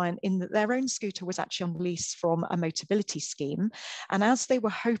with this client in that their own scooter was actually on lease from a Motability scheme. And as they were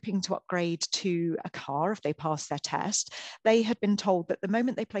hoping to upgrade to a car if they passed their test, they had been told that the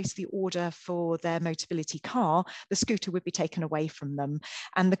moment they placed the order for their Motability car, the scooter would be taken away from them.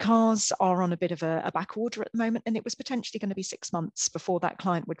 And the cars are on a bit of a back order at the moment, and it was potentially going to be 6 months before that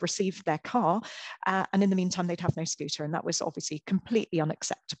client would receive their car. And in the meantime, they'd have no scooter. And that was obviously completely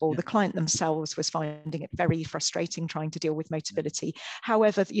unacceptable. Yeah. The client themselves was finding it very frustrating trying to deal with Motability.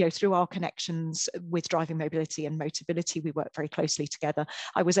 However, through our connections with Driving Mobility and Motability, we work very closely together.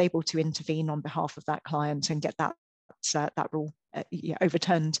 I was able to intervene on behalf of that client and get that rule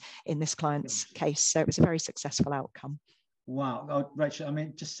overturned in this client's case. So it was a very successful outcome. Wow, oh, Rachel, I mean,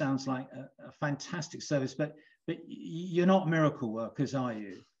 it just sounds like a fantastic service, but you're not miracle workers, are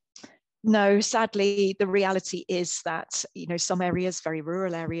you? No, sadly, the reality is that, some areas, very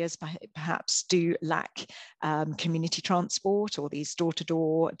rural areas, perhaps do lack community transport or these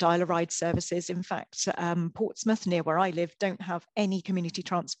door-to-door dial-a-ride services. In fact, Portsmouth, near where I live, don't have any community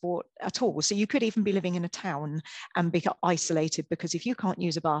transport at all. So you could even be living in a town and be isolated, because if you can't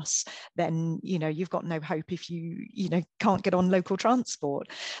use a bus, then, you've got no hope if you can't get on local transport.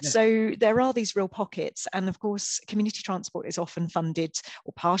 Yeah. So there are these real pockets. And of course, community transport is often funded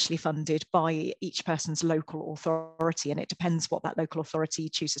or partially funded by each person's local authority, and it depends what that local authority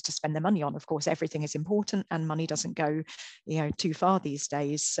chooses to spend their money on. Of course, everything is important and money doesn't go too far these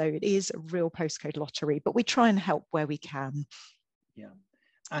days, so it is a real postcode lottery, but we try and help where we can. Yeah,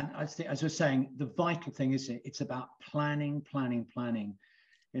 and I think, as we're saying, the vital thing is it's about planning.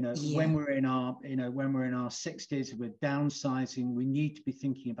 Yeah. When we're in our 60s, we're downsizing, we need to be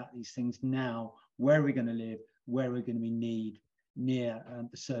thinking about these things now. Where are we going to live? Where are we going to be near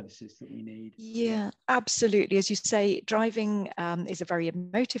the services that we need? Yeah, absolutely. As you say, driving is a very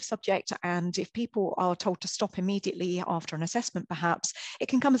emotive subject, and if people are told to stop immediately after an assessment, perhaps it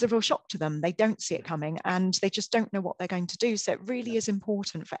can come as a real shock to them. They don't see it coming and they just don't know what they're going to do. So it really is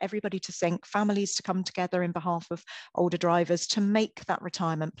important for everybody to think, families to come together in behalf of older drivers to make that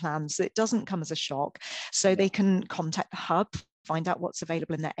retirement plan so it doesn't come as a shock, so they can contact the hub, find out what's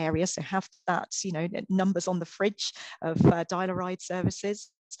available in their area. So have that, numbers on the fridge of dial-a-ride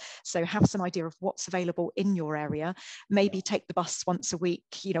services. So have some idea of what's available in your area. Maybe take the bus once a week,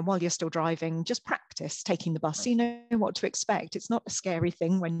 while you're still driving, just practice taking the bus. So you know what to expect. It's not a scary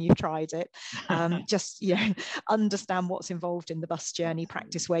thing when you've tried it. Just, understand what's involved in the bus journey,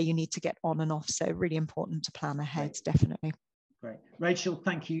 practice where you need to get on and off. So really important to plan ahead, definitely. Great. Rachel,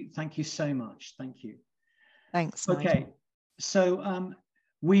 thank you. Thank you so much. Thank you. Thanks, Okay. Nigel. So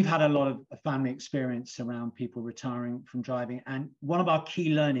we've had a lot of family experience around people retiring from driving. And one of our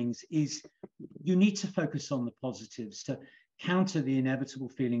key learnings is you need to focus on the positives to counter the inevitable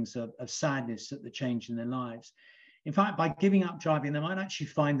feelings of sadness at the change in their lives. In fact, by giving up driving, they might actually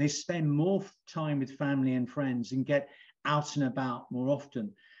find they spend more time with family and friends and get out and about more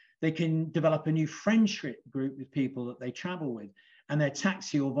often. They can develop a new friendship group with people that they travel with, and their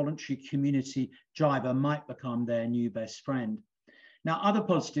taxi or voluntary community driver might become their new best friend. Now, other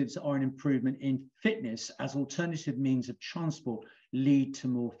positives are an improvement in fitness as alternative means of transport lead to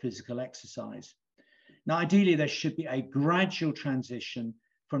more physical exercise. Now, ideally, there should be a gradual transition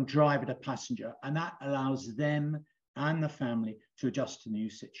from driver to passenger, and that allows them and the family to adjust to the new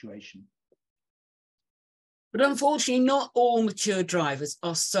situation. But unfortunately, not all mature drivers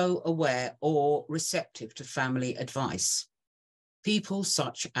are so aware or receptive to family advice. People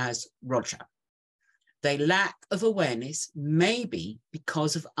such as Roger. Their lack of awareness may be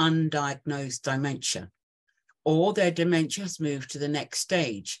because of undiagnosed dementia, or their dementia has moved to the next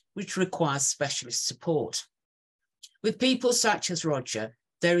stage, which requires specialist support. With people such as Roger,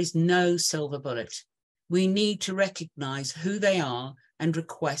 there is no silver bullet. We need to recognise who they are and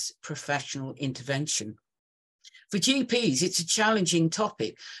request professional intervention. For GPs, it's a challenging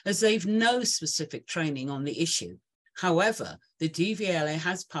topic as they've no specific training on the issue. However, the DVLA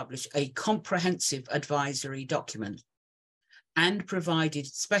has published a comprehensive advisory document and provided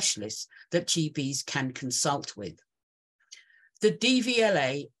specialists that GPs can consult with. The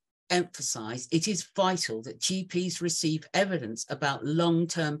DVLA emphasised it is vital that GPs receive evidence about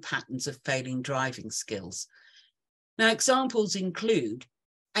long-term patterns of failing driving skills. Now, examples include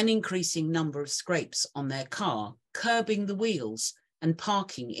an increasing number of scrapes on their car, curbing the wheels and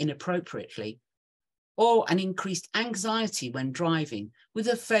parking inappropriately, or an increased anxiety when driving with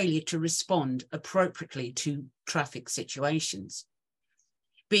a failure to respond appropriately to traffic situations,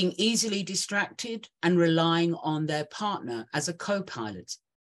 being easily distracted and relying on their partner as a co-pilot.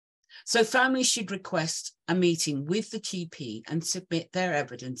 So families should request a meeting with the GP and submit their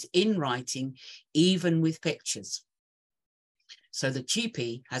evidence in writing, even with pictures, so the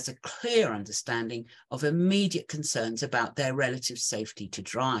GP has a clear understanding of immediate concerns about their relative safety to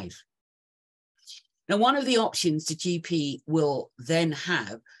drive. Now, one of the options the GP will then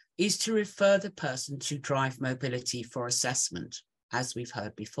have is to refer the person to Drive Mobility for assessment, as we've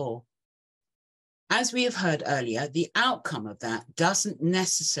heard before. As we have heard earlier, the outcome of that doesn't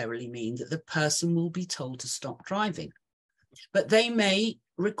necessarily mean that the person will be told to stop driving, but they may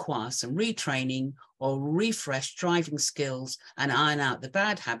require some retraining or refresh driving skills and iron out the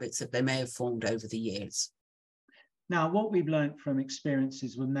bad habits that they may have formed over the years. Now, what we've learned from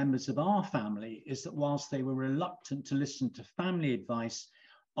experiences with members of our family is that whilst they were reluctant to listen to family advice,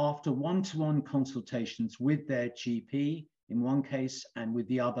 after one-to-one consultations with their GP in one case and with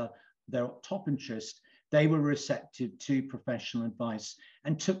the other, their optometrist, they were receptive to professional advice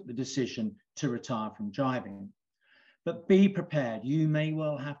and took the decision to retire from driving. But be prepared, you may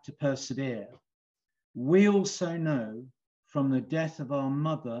well have to persevere. We also know from the death of our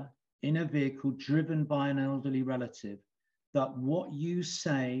mother in a vehicle driven by an elderly relative that what you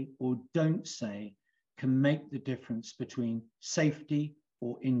say or don't say can make the difference between safety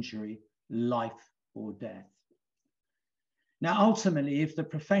or injury, life or death. Now, ultimately, if the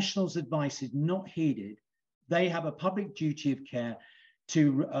professional's advice is not heeded, they have a public duty of care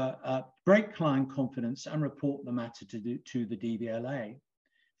to break client confidence and report the matter to the DVLA.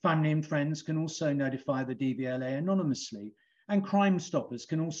 Family and friends can also notify the DVLA anonymously, and Crime Stoppers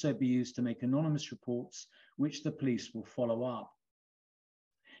can also be used to make anonymous reports, which the police will follow up.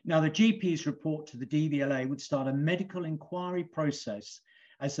 Now, the GP's report to the DVLA would start a medical inquiry process,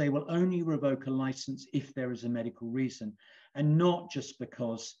 as they will only revoke a license if there is a medical reason, and not just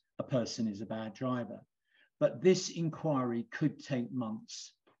because a person is a bad driver. But this inquiry could take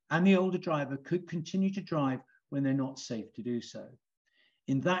months, and the older driver could continue to drive when they're not safe to do so.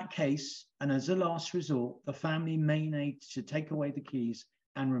 In that case, and as a last resort, the family may need to take away the keys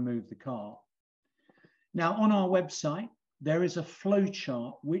and remove the car. Now, on our website, there is a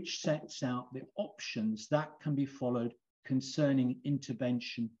flowchart which sets out the options that can be followed concerning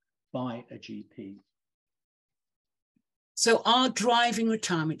intervention by a GP. So our driving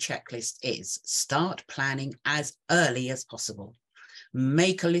retirement checklist is start planning as early as possible.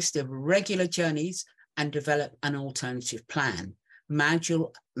 Make a list of regular journeys and develop an alternative plan.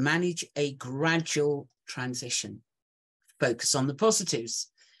 Manage a gradual transition. Focus on the positives.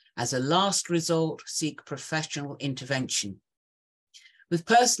 As a last resort, seek professional intervention. With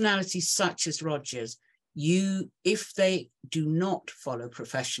personalities such as Roger's, if they do not follow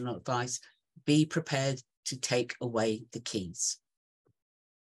professional advice, be prepared to take away the keys.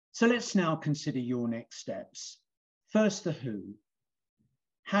 So let's now consider your next steps. First, the who.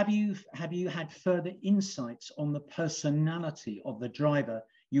 Have you had further insights on the personality of the driver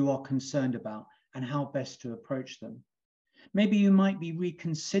you are concerned about and how best to approach them? Maybe you might be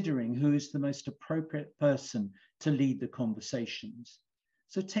reconsidering who is the most appropriate person to lead the conversations.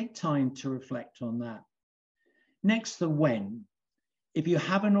 So take time to reflect on that. Next, the when. If you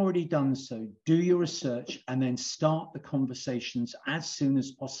haven't already done so, do your research and then start the conversations as soon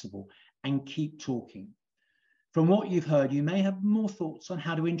as possible and keep talking. From what you've heard, you may have more thoughts on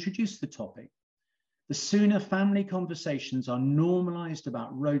how to introduce the topic. The sooner family conversations are normalized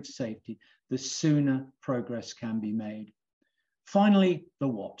about road safety, the sooner progress can be made. Finally, the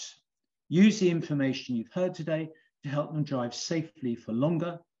what. Use the information you've heard today to help them drive safely for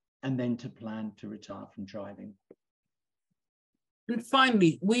longer and then to plan to retire from driving. And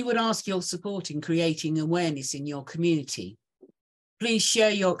finally, we would ask your support in creating awareness in your community. Please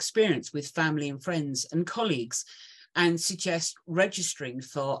share your experience with family and friends and colleagues and suggest registering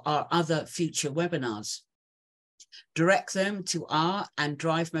for our other future webinars. Direct them to our and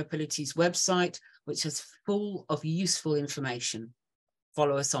Drive Mobility's website, which is full of useful information.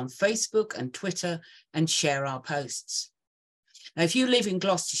 Follow us on Facebook and Twitter and share our posts. Now, if you live in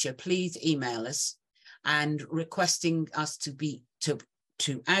Gloucestershire, please email us and requesting us to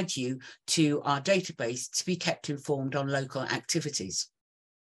add you to our database to be kept informed on local activities.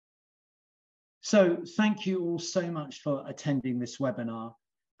 So thank you all so much for attending this webinar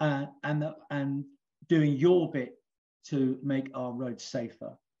and doing your bit to make our roads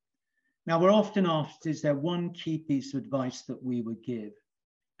safer. Now, we're often asked, is there one key piece of advice that we would give?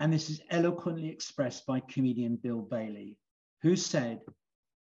 And this is eloquently expressed by comedian Bill Bailey, who said,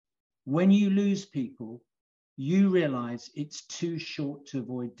 when you lose people, you realize it's too short to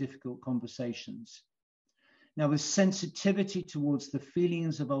avoid difficult conversations. Now, with sensitivity towards the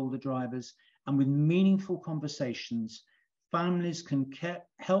feelings of older drivers and with meaningful conversations, families can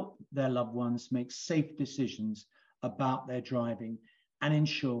help their loved ones make safe decisions about their driving and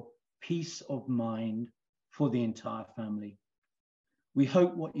ensure peace of mind for the entire family. We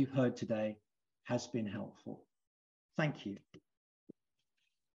hope what you've heard today has been helpful. Thank you.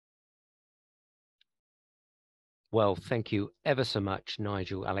 Well, thank you ever so much,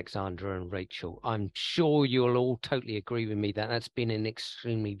 Nigel, Alexandra, and Rachel. I'm sure you'll all totally agree with me that that's been an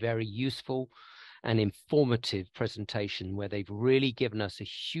extremely very useful and informative presentation where they've really given us a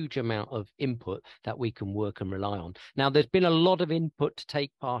huge amount of input that we can work and rely on. Now, there's been a lot of input to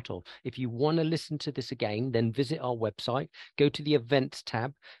take part of. If you want to listen to this again, then visit our website, go to the events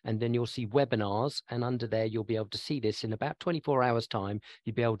tab, and then you'll see webinars. And under there, you'll be able to see this in about 24 hours time.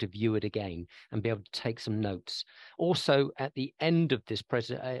 You'll be able to view it again and be able to take some notes. Also, at the end of this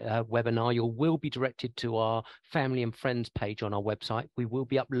webinar, you will be directed to our family and friends page on our website. We will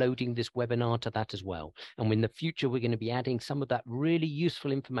be uploading this webinar to that as well. And in the future, we're going to be adding some of that really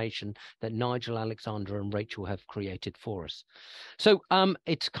useful information that Nigel, Alexandra, and Rachel have created for us. So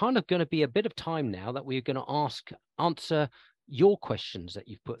it's kind of going to be a bit of time now that we're going to answer your questions that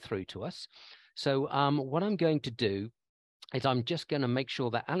you've put through to us. So what I'm going to do is I'm just going to make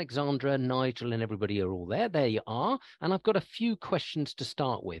sure that Alexandra, Nigel, and everybody are all there. There you are. And I've got a few questions to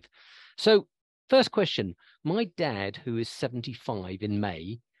start with. So first question, my dad, who is 75 in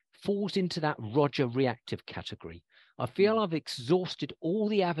May, falls into that Roger reactive category. I feel I've exhausted all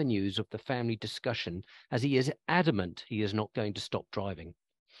the avenues of the family discussion as he is adamant he is not going to stop driving.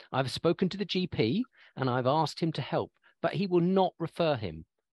 I've spoken to the GP and I've asked him to help, but he will not refer him.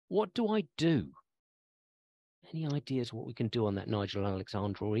 What do I do? Any ideas what we can do on that, Nigel,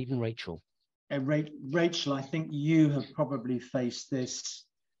 Alexandra, or even Rachel? Rachel, I think you have probably faced this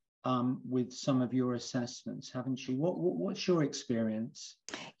with some of your assessments, haven't you? What's your experience?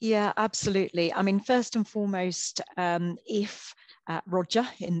 Yeah, absolutely. I mean, first and foremost, if Roger,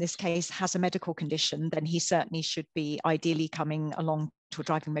 in this case, has a medical condition, then he certainly should be ideally coming along to a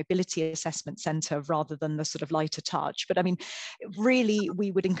driving mobility assessment centre rather than the sort of lighter touch. But I mean, really,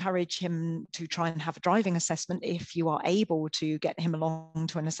 we would encourage him to try and have a driving assessment if you are able to get him along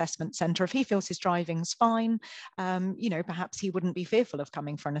to an assessment centre. If he feels his driving's fine, perhaps he wouldn't be fearful of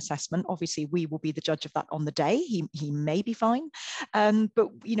coming for an assessment. Obviously, we will be the judge of that on the day. He may be fine, but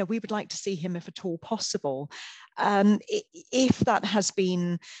we would like to see him if at all possible. If that has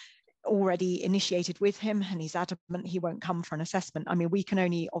been already initiated with him and he's adamant he won't come for an assessment, I mean, we can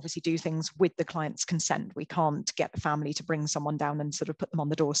only obviously do things with the client's consent. We can't get the family to bring someone down and sort of put them on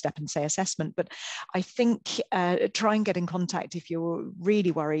the doorstep and say assessment. But I think try and get in contact if you're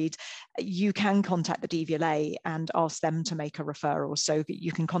really worried. You can contact the DVLA and ask them to make a referral. So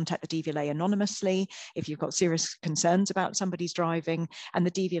you can contact the DVLA anonymously if you've got serious concerns about somebody's driving, and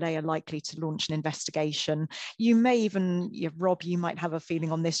the DVLA are likely to launch an investigation. You may even, Rob, you might have a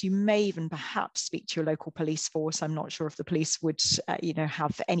feeling on this, you may even perhaps speak to your local police force. I'm not sure if the police would,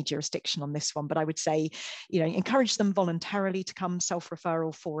 have any jurisdiction on this one, but I would say, encourage them voluntarily to come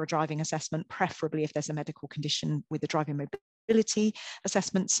self-referral for a driving assessment, preferably if there's a medical condition with a driving mobility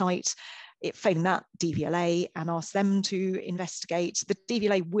assessment site. Failing that, DVLA, and ask them to investigate. The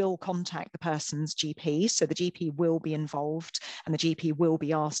DVLA will contact the person's GP, so the GP will be involved and the GP will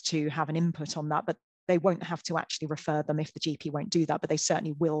be asked to have an input on that, but they won't have to actually refer them if the GP won't do that, but they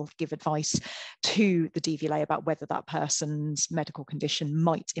certainly will give advice to the DVLA about whether that person's medical condition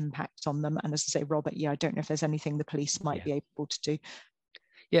might impact on them. And as I say, Robert, I don't know if there's anything the police might be able to do.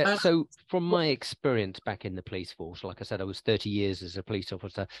 Yeah, so from my experience back in the police force, like I said, I was 30 years as a police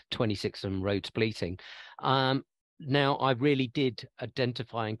officer, 26 on roads policing. Now, I really did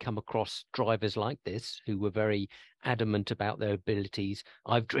identify and come across drivers like this who were very adamant about their abilities.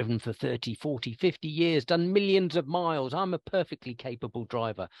 I've driven for 30, 40, 50 years, done millions of miles. I'm a perfectly capable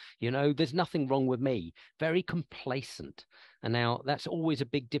driver. There's nothing wrong with me. Very complacent. And now that's always a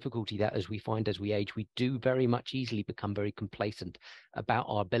big difficulty that as we find as we age, we do very much easily become very complacent about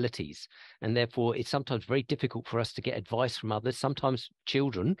our abilities. And therefore, it's sometimes very difficult for us to get advice from others, sometimes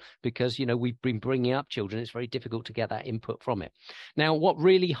children, because, we've been bringing up children. It's very difficult to get that input from it. Now, what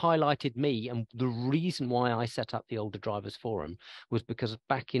really highlighted me and the reason why I set up the Older Drivers Forum was because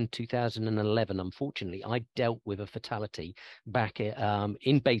back in 2011, unfortunately, I dealt with a fatality back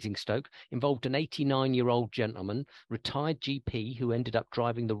in Basingstoke, involved an 89-year-old gentleman, retired GP, who ended up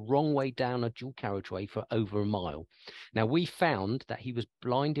driving the wrong way down a dual carriageway for over a mile. Now, we found that he was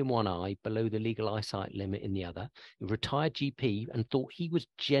blind in one eye, below the legal eyesight limit in the other, a retired GP, and thought he was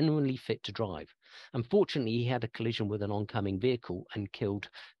genuinely fit to drive. Unfortunately, he had a collision with an oncoming vehicle and killed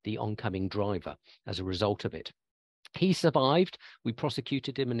the oncoming driver as a result of it. He survived. We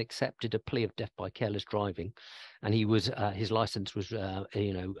prosecuted him and accepted a plea of death by careless driving, and he was his license was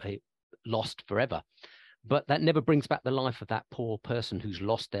lost forever. But that never brings back the life of that poor person who's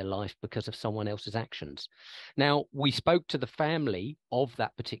lost their life because of someone else's actions. Now, we spoke to the family of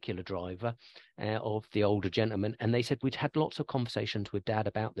that particular driver, of the older gentleman, and they said we'd had lots of conversations with Dad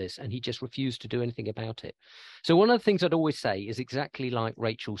about this, and he just refused to do anything about it. So one of the things I'd always say is exactly like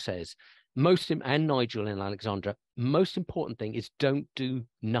Rachel says, and Nigel and Alexandra, most important thing is don't do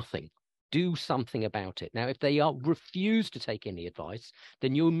nothing. Do something about it. Now, if they refuse to take any advice,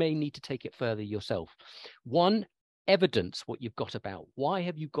 then you may need to take it further yourself. One, evidence what you've got about. Why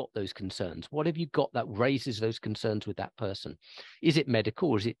have you got those concerns? What have you got that raises those concerns with that person? Is it medical,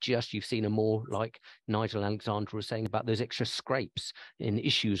 or is it just you've seen a more, like Nigel Alexandra was saying, about those extra scrapes and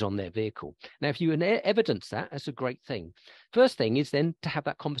issues on their vehicle? Now, if you evidence that, that's a great thing. First thing is then to have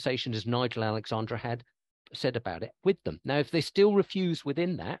that conversation, as Nigel Alexandra said about it, with them. Now, if they still refuse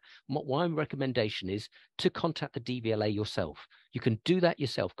within that, my recommendation is to contact the DVLA yourself. You can do that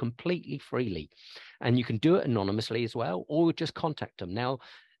yourself completely freely, and you can do it anonymously as well, or just contact them. Now,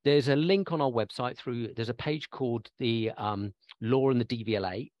 there's a link on our website there's a page called the Law and the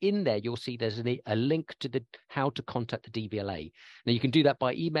DVLA. In there, you'll see there's a link to how to contact the DVLA. Now, you can do that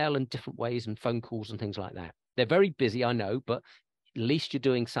by email in different ways and phone calls and things like that. They're very busy, I know, but at least you're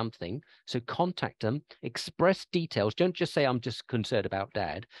doing something. So contact them, express details. Don't just say, I'm just concerned about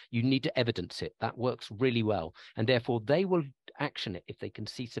Dad. You need to evidence it. That works really well. And therefore, they will action it if they can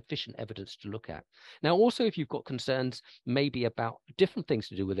see sufficient evidence to look at. Now, also, if you've got concerns maybe about different things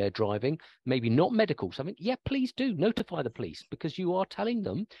to do with their driving, maybe not medical, something, yeah, please do notify the police, because you are telling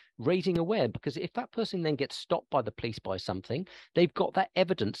them, raising aware, because if that person then gets stopped by the police by something, they've got that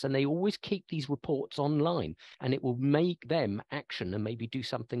evidence, and they always keep these reports online, and it will make them action and maybe do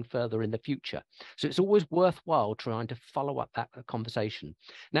something further in the future. So it's always worthwhile trying to follow up that conversation.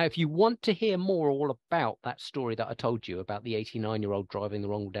 Now, if you want to hear more all about that story that I told you about the 89-year-old driving the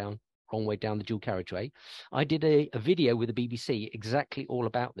wrong down wrong way down the dual carriageway. I did a video with the BBC exactly all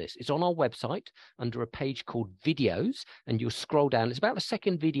about this. It's on our website under a page called videos, and you'll scroll down. It's about the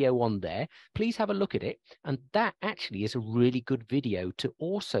second video on there. Please have a look at it. And that actually is a really good video to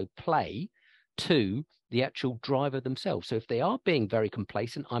also play to the actual driver themselves. So if they are being very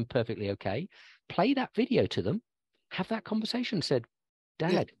complacent, I'm perfectly okay. Play that video to them, have that conversation, said,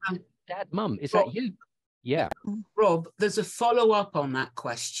 Dad, Dad, Mum, is that you? Yeah. Rob, there's a follow-up on that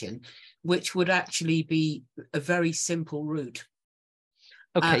question, which would actually be a very simple route.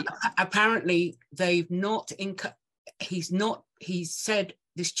 Okay. Apparently, they've not,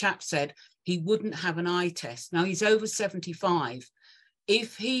 this chap said he wouldn't have an eye test. Now, he's over 75.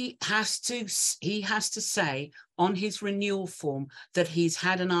 If he has to say on his renewal form that he's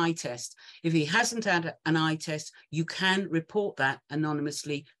had an eye test. If he hasn't had an eye test, you can report that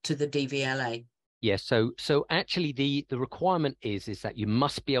anonymously to the DVLA. Yes, so actually the requirement is that you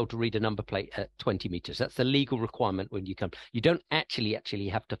must be able to read a number plate at 20 meters. That's the legal requirement when you come. You don't actually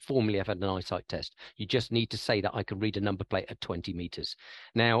have to formally have had an eyesight test. You just need to say that I can read a number plate at 20 meters.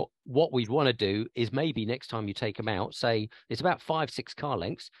 Now, what we'd want to do is maybe next time you take them out, say it's about 5-6 car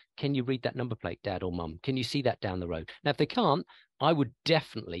lengths. Can you read that number plate, Dad or Mum? Can you see that down the road? Now, if they can't, I would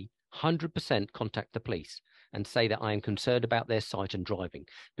definitely 100% contact the police and say that I am concerned about their sight and driving,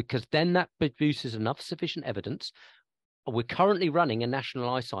 because then that produces enough sufficient evidence. We're currently running a national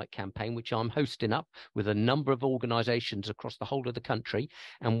eyesight campaign, which I'm hosting up with a number of organisations across the whole of the country,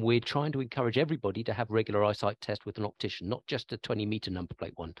 and we're trying to encourage everybody to have regular eyesight tests with an optician, not just a 20-metre number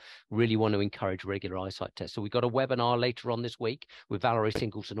plate one. Really want to encourage regular eyesight tests. So we've got a webinar later on this week with Valerie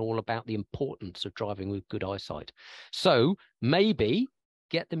Singleton all about the importance of driving with good eyesight. So maybe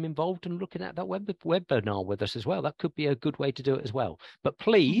get them involved and looking at that webinar with us as well. That could be a good way to do it as well. But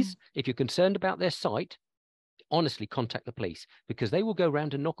please, if you're concerned about their sight, honestly contact the police, because they will go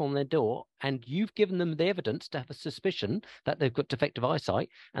around and knock on their door, and you've given them the evidence to have a suspicion that they've got defective eyesight,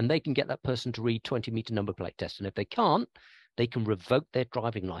 and they can get that person to read 20-metre number plate test. And if they can't, they can revoke their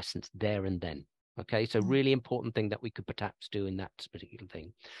driving license there and then. Okay, so really important thing that we could perhaps do in that particular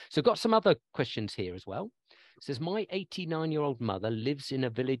thing. So got some other questions here as well. It says, my 89-year-old mother lives in a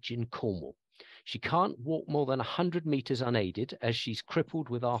village in Cornwall. She can't walk more than 100 meters unaided as she's crippled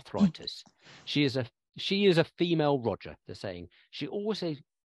with arthritis. She is a female Roger, they're saying. She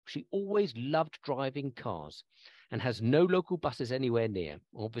always loved driving cars and has no local buses anywhere near.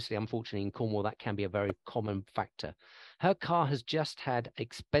 Obviously, unfortunately, in Cornwall, that can be a very common factor. Her car has just had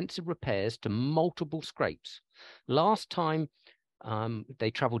expensive repairs to multiple scrapes. Last time they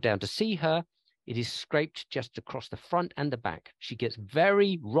travelled down to see her, it is scraped just across the front and the back. She gets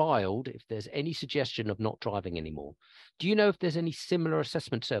very riled if there's any suggestion of not driving anymore. Do you know if there's any similar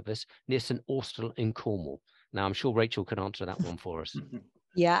assessment service near St Austell in Cornwall? Now, I'm sure Rachel can answer that one for us.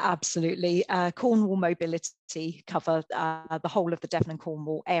 Yeah, absolutely. Cornwall Mobility cover the whole of the Devon and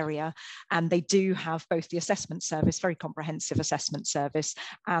Cornwall area, and they do have both the assessment service, very comprehensive assessment service,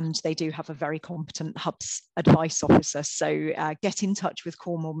 and they do have a very competent hubs advice officer. So get in touch with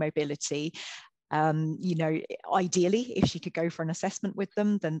Cornwall Mobility. You know, ideally, if she could go for an assessment with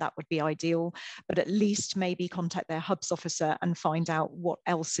them, then that would be ideal. But at least maybe contact their hubs officer and find out what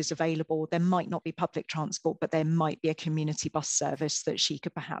else is available. There might not be public transport, but there might be a community bus service that she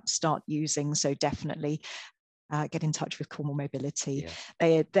could perhaps start using. So definitely get in touch with Cornwall Mobility.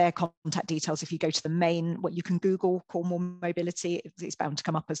 Yeah. Their contact details, if you go to the main, what you can Google Cornwall Mobility, it's bound to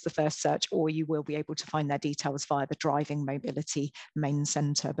come up as the first search, or you will be able to find their details via the Driving Mobility main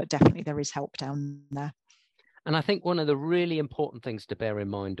centre, but definitely there is help down there. And I think one of the really important things to bear in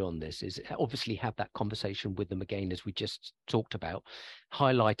mind on this is obviously have that conversation with them again, as we just talked about,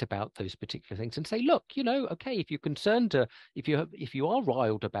 highlight about those particular things and say, look, you know, okay, if you're concerned, if you are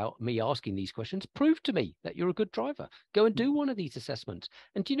riled about me asking these questions, prove to me that you're a good driver. Go and do one of these assessments.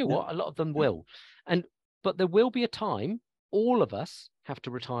 And do you know what? A lot of them will. But there will be a time all of us have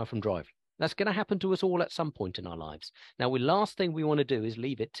to retire from driving. That's going to happen to us all at some point in our lives. Now, the last thing we want to do is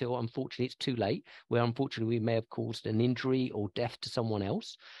leave it till, unfortunately, it's too late, where unfortunately we may have caused an injury or death to someone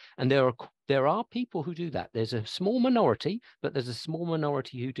else. And there are people who do that. There's a small minority, but there's a small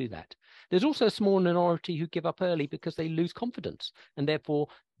minority who do that. There's also a small minority who give up early because they lose confidence, and therefore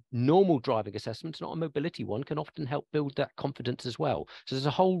normal driving assessments, not a mobility one, can often help build that confidence as well. So there's a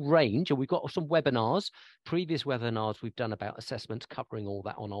whole range, and we've got some webinars, previous webinars we've done about assessments, covering all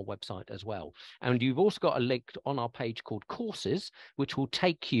that on our website as well. And you've also got a link on our page called courses, which will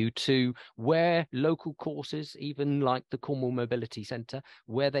take you to where local courses, even like the Cornwall Mobility Centre,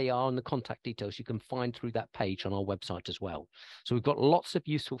 where they are, and the contact details you can find through that page on our website as well. So we've got lots of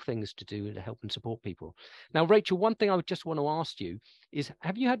useful things to do to help and support people. Now, Rachel, one thing I would just want to ask you is,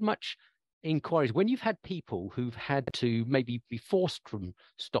 have you had had much inquiries when you've had people who've had to maybe be forced from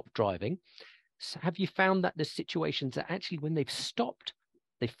stop driving? So have you found that there's situations that actually when they've stopped,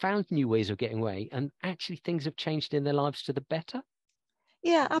 they found new ways of getting away and actually things have changed in their lives to the better?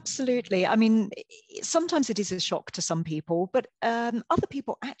 Yeah, absolutely. I mean, sometimes it is a shock to some people, but other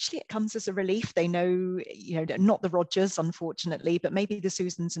people, actually, it comes as a relief. They know, not the Rogers, unfortunately, but maybe the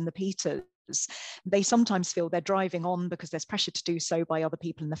Susans and the Peters. They sometimes feel they're driving on because there's pressure to do so by other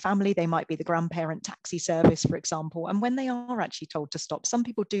people in the family. They might be the grandparent taxi service, for example. And when they are actually told to stop, some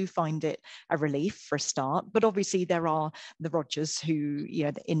people do find it a relief for a start. But obviously, there are the Rogers who,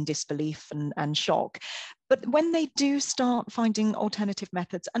 in disbelief and shock. But when they do start finding alternative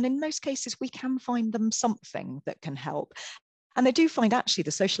methods, and in most cases, we can find them something that can help. And they do find actually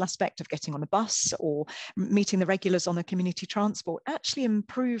the social aspect of getting on a bus or meeting the regulars on a community transport actually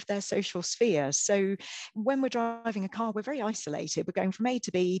improve their social sphere. So when we're driving a car, we're very isolated. We're going from A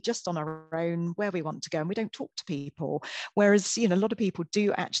to B just on our own, where we want to go, and we don't talk to people. Whereas, a lot of people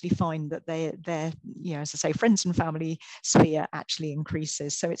do actually find that their, as I say, friends and family sphere actually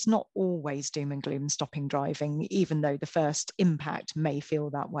increases. So it's not always doom and gloom stopping driving, even though the first impact may feel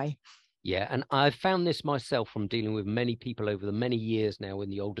that way. Yeah, and I've found this myself from dealing with many people over the many years now in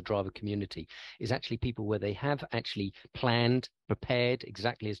the older driver community, is actually people where they have actually planned, prepared,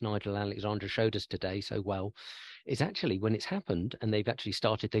 exactly as Nigel Alexandra showed us today so well, is actually when it's happened and they've actually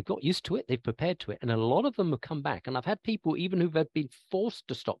started, they've got used to it, they've prepared to it, and a lot of them have come back. And I've had people, even who've been forced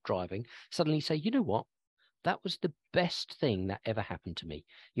to stop driving, suddenly say, you know what? That was the best thing that ever happened to me.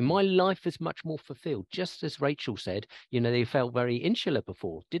 My life is much more fulfilled. Just as Rachel said, they felt very insular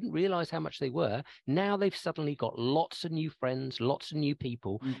before, didn't realize how much they were. Now they've suddenly got lots of new friends, lots of new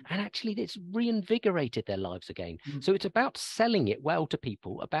people, and actually it's reinvigorated their lives again. So it's about selling it well to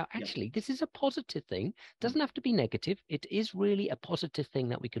people about actually this is a positive thing. It doesn't have to be negative. It is really a positive thing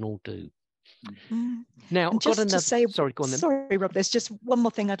that we can all do. Now, and just to say, sorry, go on then. Sorry, Rob, there's just one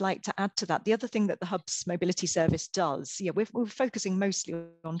more thing I'd like to add to that. The other thing that the Hub's mobility service does, we're focusing mostly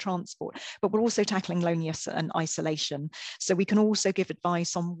on transport, but we're also tackling loneliness and isolation. So we can also give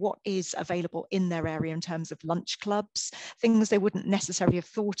advice on what is available in their area in terms of lunch clubs, things they wouldn't necessarily have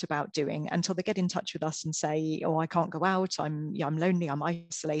thought about doing until they get in touch with us and say, oh, I can't go out, I'm lonely, I'm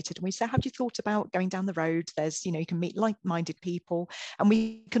isolated. And we say, have you thought about going down the road? There's, you can meet like-minded people. And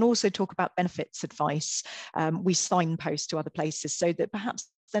we can also talk about benefits advice. We signpost to other places so that perhaps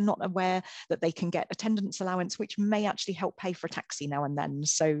they're not aware that they can get attendance allowance, which may actually help pay for a taxi now and then.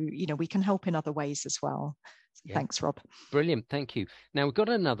 So, we can help in other ways as well. Yeah. Thanks, Rob. Brilliant. Thank you. Now, we've got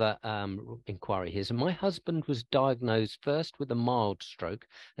another inquiry here. So my husband was diagnosed first with a mild stroke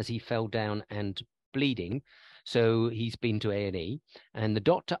as he fell down and bleeding. So he's been to A&E, and the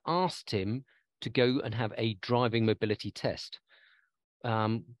doctor asked him to go and have a driving mobility test.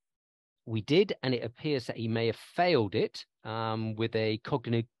 We did, and it appears that he may have failed it with a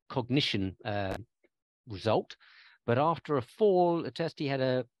cognition result. But after a fall test, he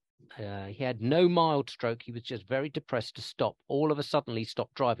had no mild stroke. He was just very depressed to stop. All of a sudden, he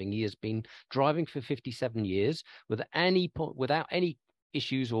stopped driving. He has been driving for 57 years without any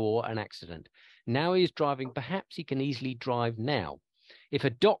issues or an accident. Now he is driving. Perhaps he can easily drive now. If a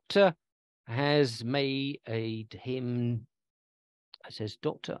doctor has made him, it says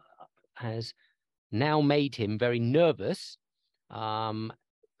doctor has now made him very nervous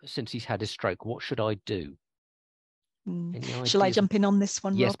since he's had a stroke, what should I do? Shall I jump in on this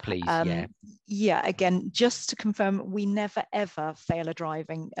one, Yes, Rob? please. Yeah, again, just to confirm, we never ever fail a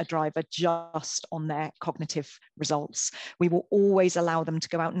driver just on their cognitive results. We will always allow them to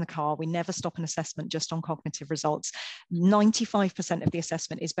go out in the car. We never stop an assessment just on cognitive results. 95% of the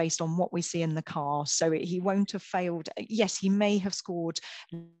assessment is based on what we see in the car. So he won't have failed. Yes, he may have scored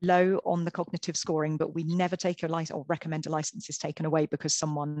low on the cognitive scoring, but we never take a license or recommend a license is taken away because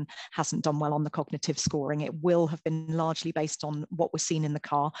someone hasn't done well on the cognitive scoring. It will have been largely based on what was seen in the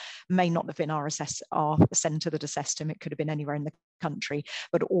car. May not have been our centre that assessed him. It could have been anywhere in the country,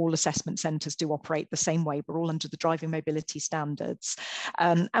 but all assessment centres do operate the same way. We're all under the driving mobility standards.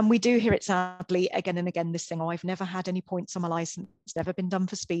 And we do hear it sadly again and again, this thing, oh, I've never had any points on my licence, never been done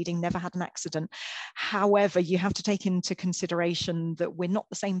for speeding, never had an accident. However, you have to take into consideration that we're not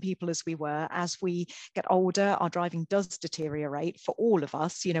the same people as we were. As we get older, our driving does deteriorate for all of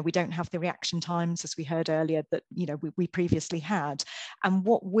us. We don't have the reaction times, as we heard earlier, that, we previously had. And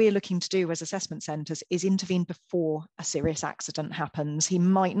what we're looking to do as assessment centres is intervene before a serious accident happens. He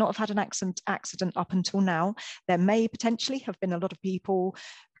might not have had an accident up until now. There may potentially have been a lot of people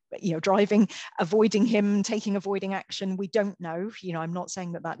driving, avoiding him, taking avoiding action. We don't know. I'm not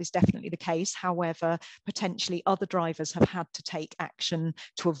saying that that is definitely the case. However, potentially other drivers have had to take action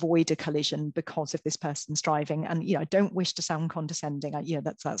to avoid a collision because of this person's driving. And I don't wish to sound condescending.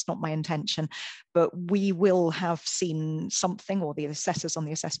 That's not my intention. But we will have seen something, or the assessors on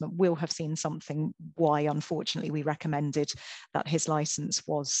the assessment will have seen something, why unfortunately we recommended that his license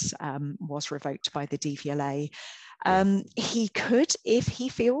was revoked by the DVLA. He could, if he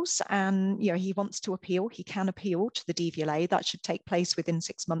feels and he wants to appeal, he can appeal to the DVLA. That should take place within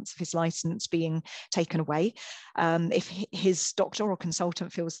 6 months of his license being taken away. If his doctor or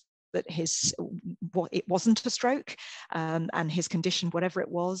consultant feels that it wasn't a stroke, and his condition, whatever it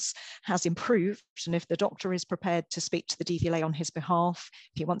was, has improved, and if the doctor is prepared to speak to the DVLA on his behalf,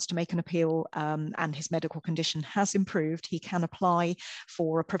 if he wants to make an appeal, and his medical condition has improved, he can apply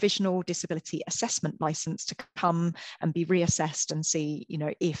for a provisional disability assessment license to come and be reassessed and see,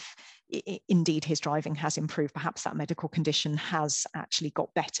 if indeed his driving has improved. Perhaps that medical condition has actually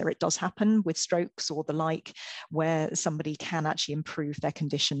got better. It does happen with strokes or the like, where somebody can actually improve their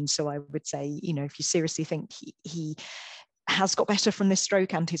condition. So I would say, if you seriously think he has got better from this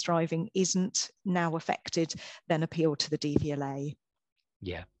stroke and his driving isn't now affected, then appeal to the DVLA.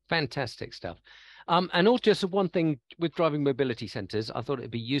 Yeah, fantastic stuff. And also just one thing with driving mobility centres, I thought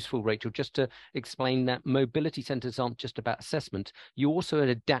it'd be useful, Rachel, just to explain that mobility centres aren't just about assessment. You also an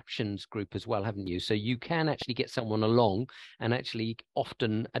adaptions group as well, haven't you? So you can actually get someone along and actually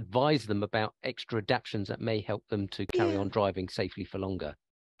often advise them about extra adaptions that may help them to carry on driving safely for longer.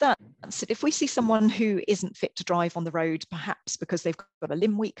 That's it. If we see someone who isn't fit to drive on the road, perhaps because they've got a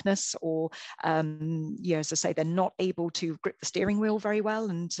limb weakness, or as I say, they're not able to grip the steering wheel very well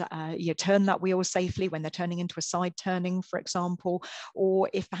and turn that wheel safely when they're turning into a side turning, for example, or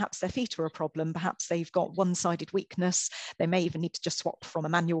if perhaps their feet are a problem, perhaps they've got one-sided weakness, they may even need to just swap from a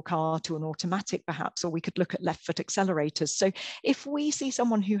manual car to an automatic perhaps, or we could look at left foot accelerators. So if we see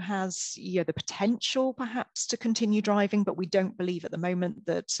someone who has the potential perhaps to continue driving, but we don't believe at the moment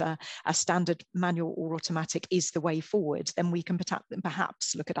that a standard manual or automatic is the way forward, then we can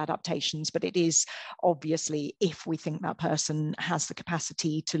perhaps look at adaptations. But it is obviously if we think that person has the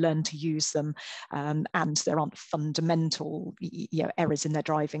capacity to learn to use them, and there aren't fundamental errors in their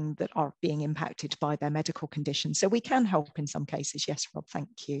driving that are being impacted by their medical condition. So we can help in some cases. Yes, Rob, thank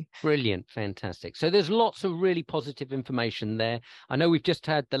you. Brilliant, fantastic. So there's lots of really positive information there. I know we've just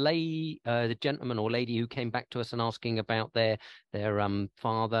had the gentleman or lady who came back to us and asking about their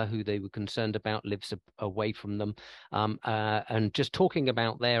father, who they were concerned about, lives away from them, and just talking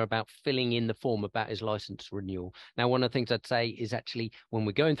about filling in the form about his license renewal. Now, one of the things I'd say is actually when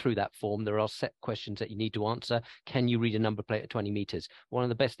we're going through that form, there are set questions that you need to answer. Can you read a number plate at 20 meters? One of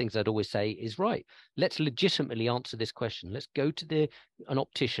the best things I'd always say is, right, let's legitimately answer this question. Let's go to an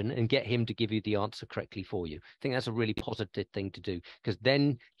optician and get him to give you the answer correctly for you. I think that's a really positive thing to do, because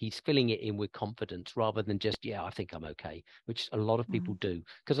then he's filling it in with confidence rather than just, I think I'm okay, which a lot of people do.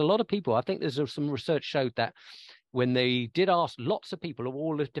 Because a lot of people, I think there's some research showed that when they did ask lots of people of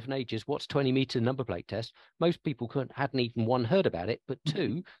all the different ages, what's 20-meter number plate test, most people hadn't even, one, heard about it, but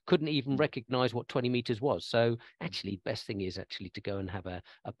two, couldn't even recognize what 20 meters was. So actually, best thing is actually to go and have a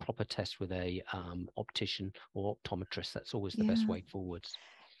proper test with a optician or optometrist. That's always the best way forwards.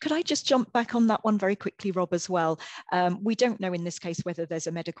 Could I just jump back on that one very quickly, Rob, as well? We don't know in this case whether there's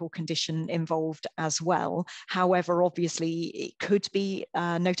a medical condition involved as well. However, obviously, it could be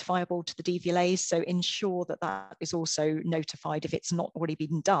notifiable to the DVLA, so ensure that that is also notified if it's not already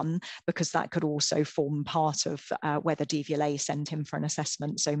been done, because that could also form part of whether DVLA send him for an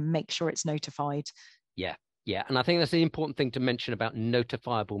assessment. So make sure it's notified. Yeah. Yeah, and I think that's the important thing to mention about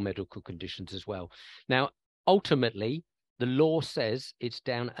notifiable medical conditions as well. Now, ultimately, the law says it's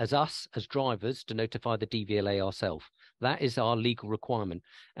down as us as drivers to notify the DVLA ourselves. That is our legal requirement.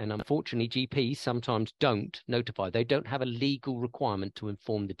 And unfortunately, GPs sometimes don't notify. They don't have a legal requirement to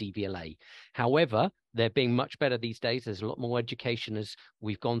inform the DVLA. However, they're being much better these days. There's a lot more education, as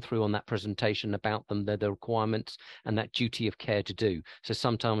we've gone through on that presentation, about them, the requirements and that duty of care to do. So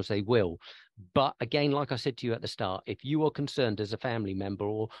sometimes they will. But again, like I said to you at the start, if you are concerned as a family member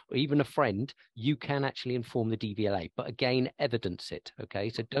or even a friend, you can actually inform the DVLA. But again, evidence it, okay?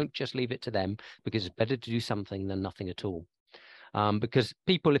 So don't just leave it to them, because it's better to do something than nothing at all. Because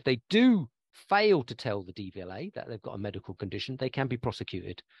people, if they do fail to tell the DVLA that they've got a medical condition, they can be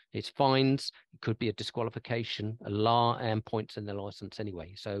prosecuted. It's fines, it could be a disqualification, a law, and points in their license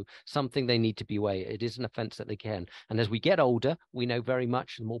anyway. So something they need to be aware. It is an offence that they can. And as we get older, we know very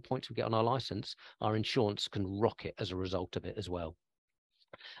much the more points we get on our license, our insurance can rocket as a result of it as well.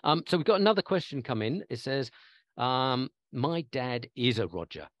 So we've got another question come in. It says, my dad is a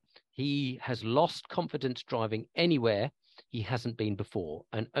Roger. He has lost confidence driving anywhere he hasn't been before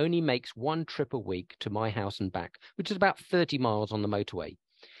and only makes one trip a week to my house and back, which is about 30 miles on the motorway.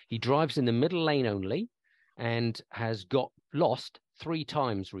 He drives in the middle lane only and has got lost 3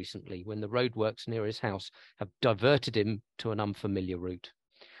 times recently when the roadworks near his house have diverted him to an unfamiliar route.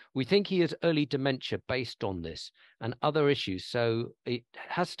 We think he has early dementia based on this and other issues, so it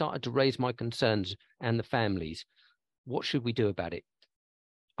has started to raise my concerns and the families. What should we do about it?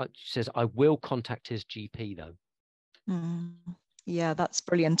 She says, I will contact his GP, though. Yeah, that's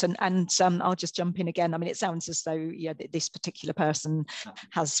brilliant. And I'll just jump in again. I mean, it sounds as though this particular person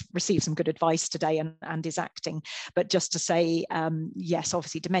has received some good advice today and is acting. But just to say, yes,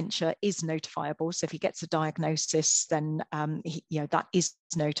 obviously dementia is notifiable. So if he gets a diagnosis, then that is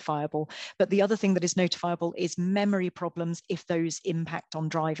notifiable. But the other thing that is notifiable is memory problems if those impact on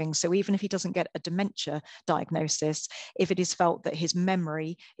driving. So even if he doesn't get a dementia diagnosis, if it is felt that his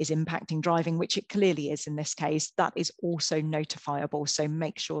memory is impacting driving, which it clearly is in this case, that is also notifiable. So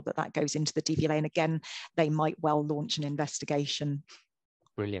make sure that that goes into the DVLA. And again, they might well launch an investigation.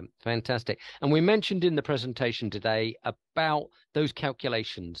 Brilliant. Fantastic. And we mentioned in the presentation today about those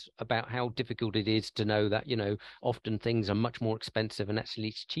calculations, about how difficult it is to know that, often things are much more expensive and actually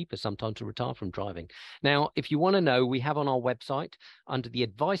it's cheaper sometimes to retire from driving. Now, if you want to know, we have on our website under the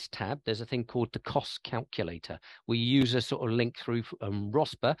advice tab, there's a thing called the cost calculator. We use a sort of link through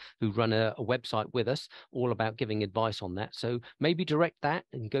ROSPA, who run a website with us all about giving advice on that. So maybe direct that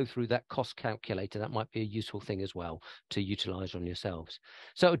and go through that cost calculator. That might be a useful thing as well to utilize on yourselves.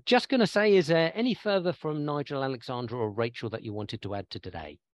 So just going to say, is there any further from Nigel, Alexandra or Rachel that you wanted to add to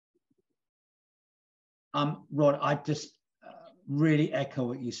today? Rod, I just really echo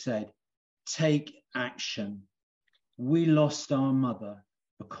what you said. Take action. We lost our mother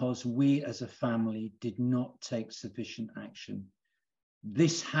because we as a family did not take sufficient action.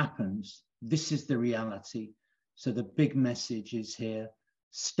 This happens. This is the reality. So the big message is here.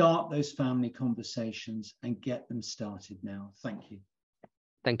 Start those family conversations and get them started now. Thank you.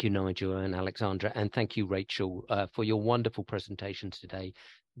 Thank you, Nigel and Alexandra, and thank you, Rachel, for your wonderful presentations today.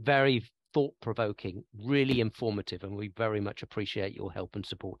 Very thought-provoking, really informative, and we very much appreciate your help and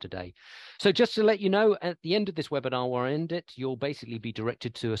support today. So just to let you know, at the end of this webinar, or end it, you'll basically be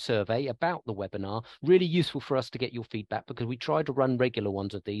directed to a survey about the webinar. Really useful for us to get your feedback because we try to run regular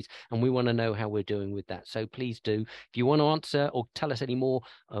ones of these and we want to know how we're doing with that. So please do. If you want to answer or tell us any more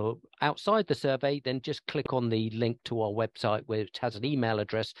outside the survey, then just click on the link to our website, which has an email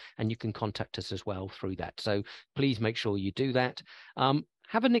address, and you can contact us as well through that. So please make sure you do that.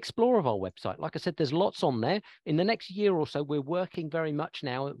 Have an explore of our website. Like I said, there's lots on there. In the next year or so, we're working very much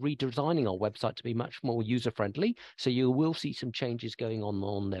now at redesigning our website to be much more user-friendly. So you will see some changes going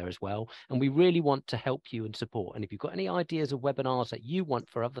on there as well. And we really want to help you and support. And if you've got any ideas of webinars that you want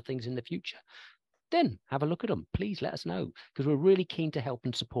for other things in the future, then have a look at them. Please let us know, because we're really keen to help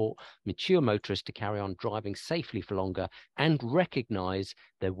and support mature motorists to carry on driving safely for longer and recognize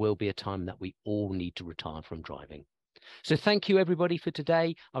there will be a time that we all need to retire from driving. So thank you, everybody, for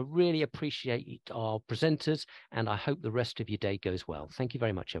today. I really appreciate our presenters, and I hope the rest of your day goes well. Thank you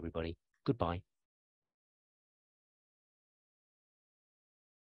very much, everybody. Goodbye.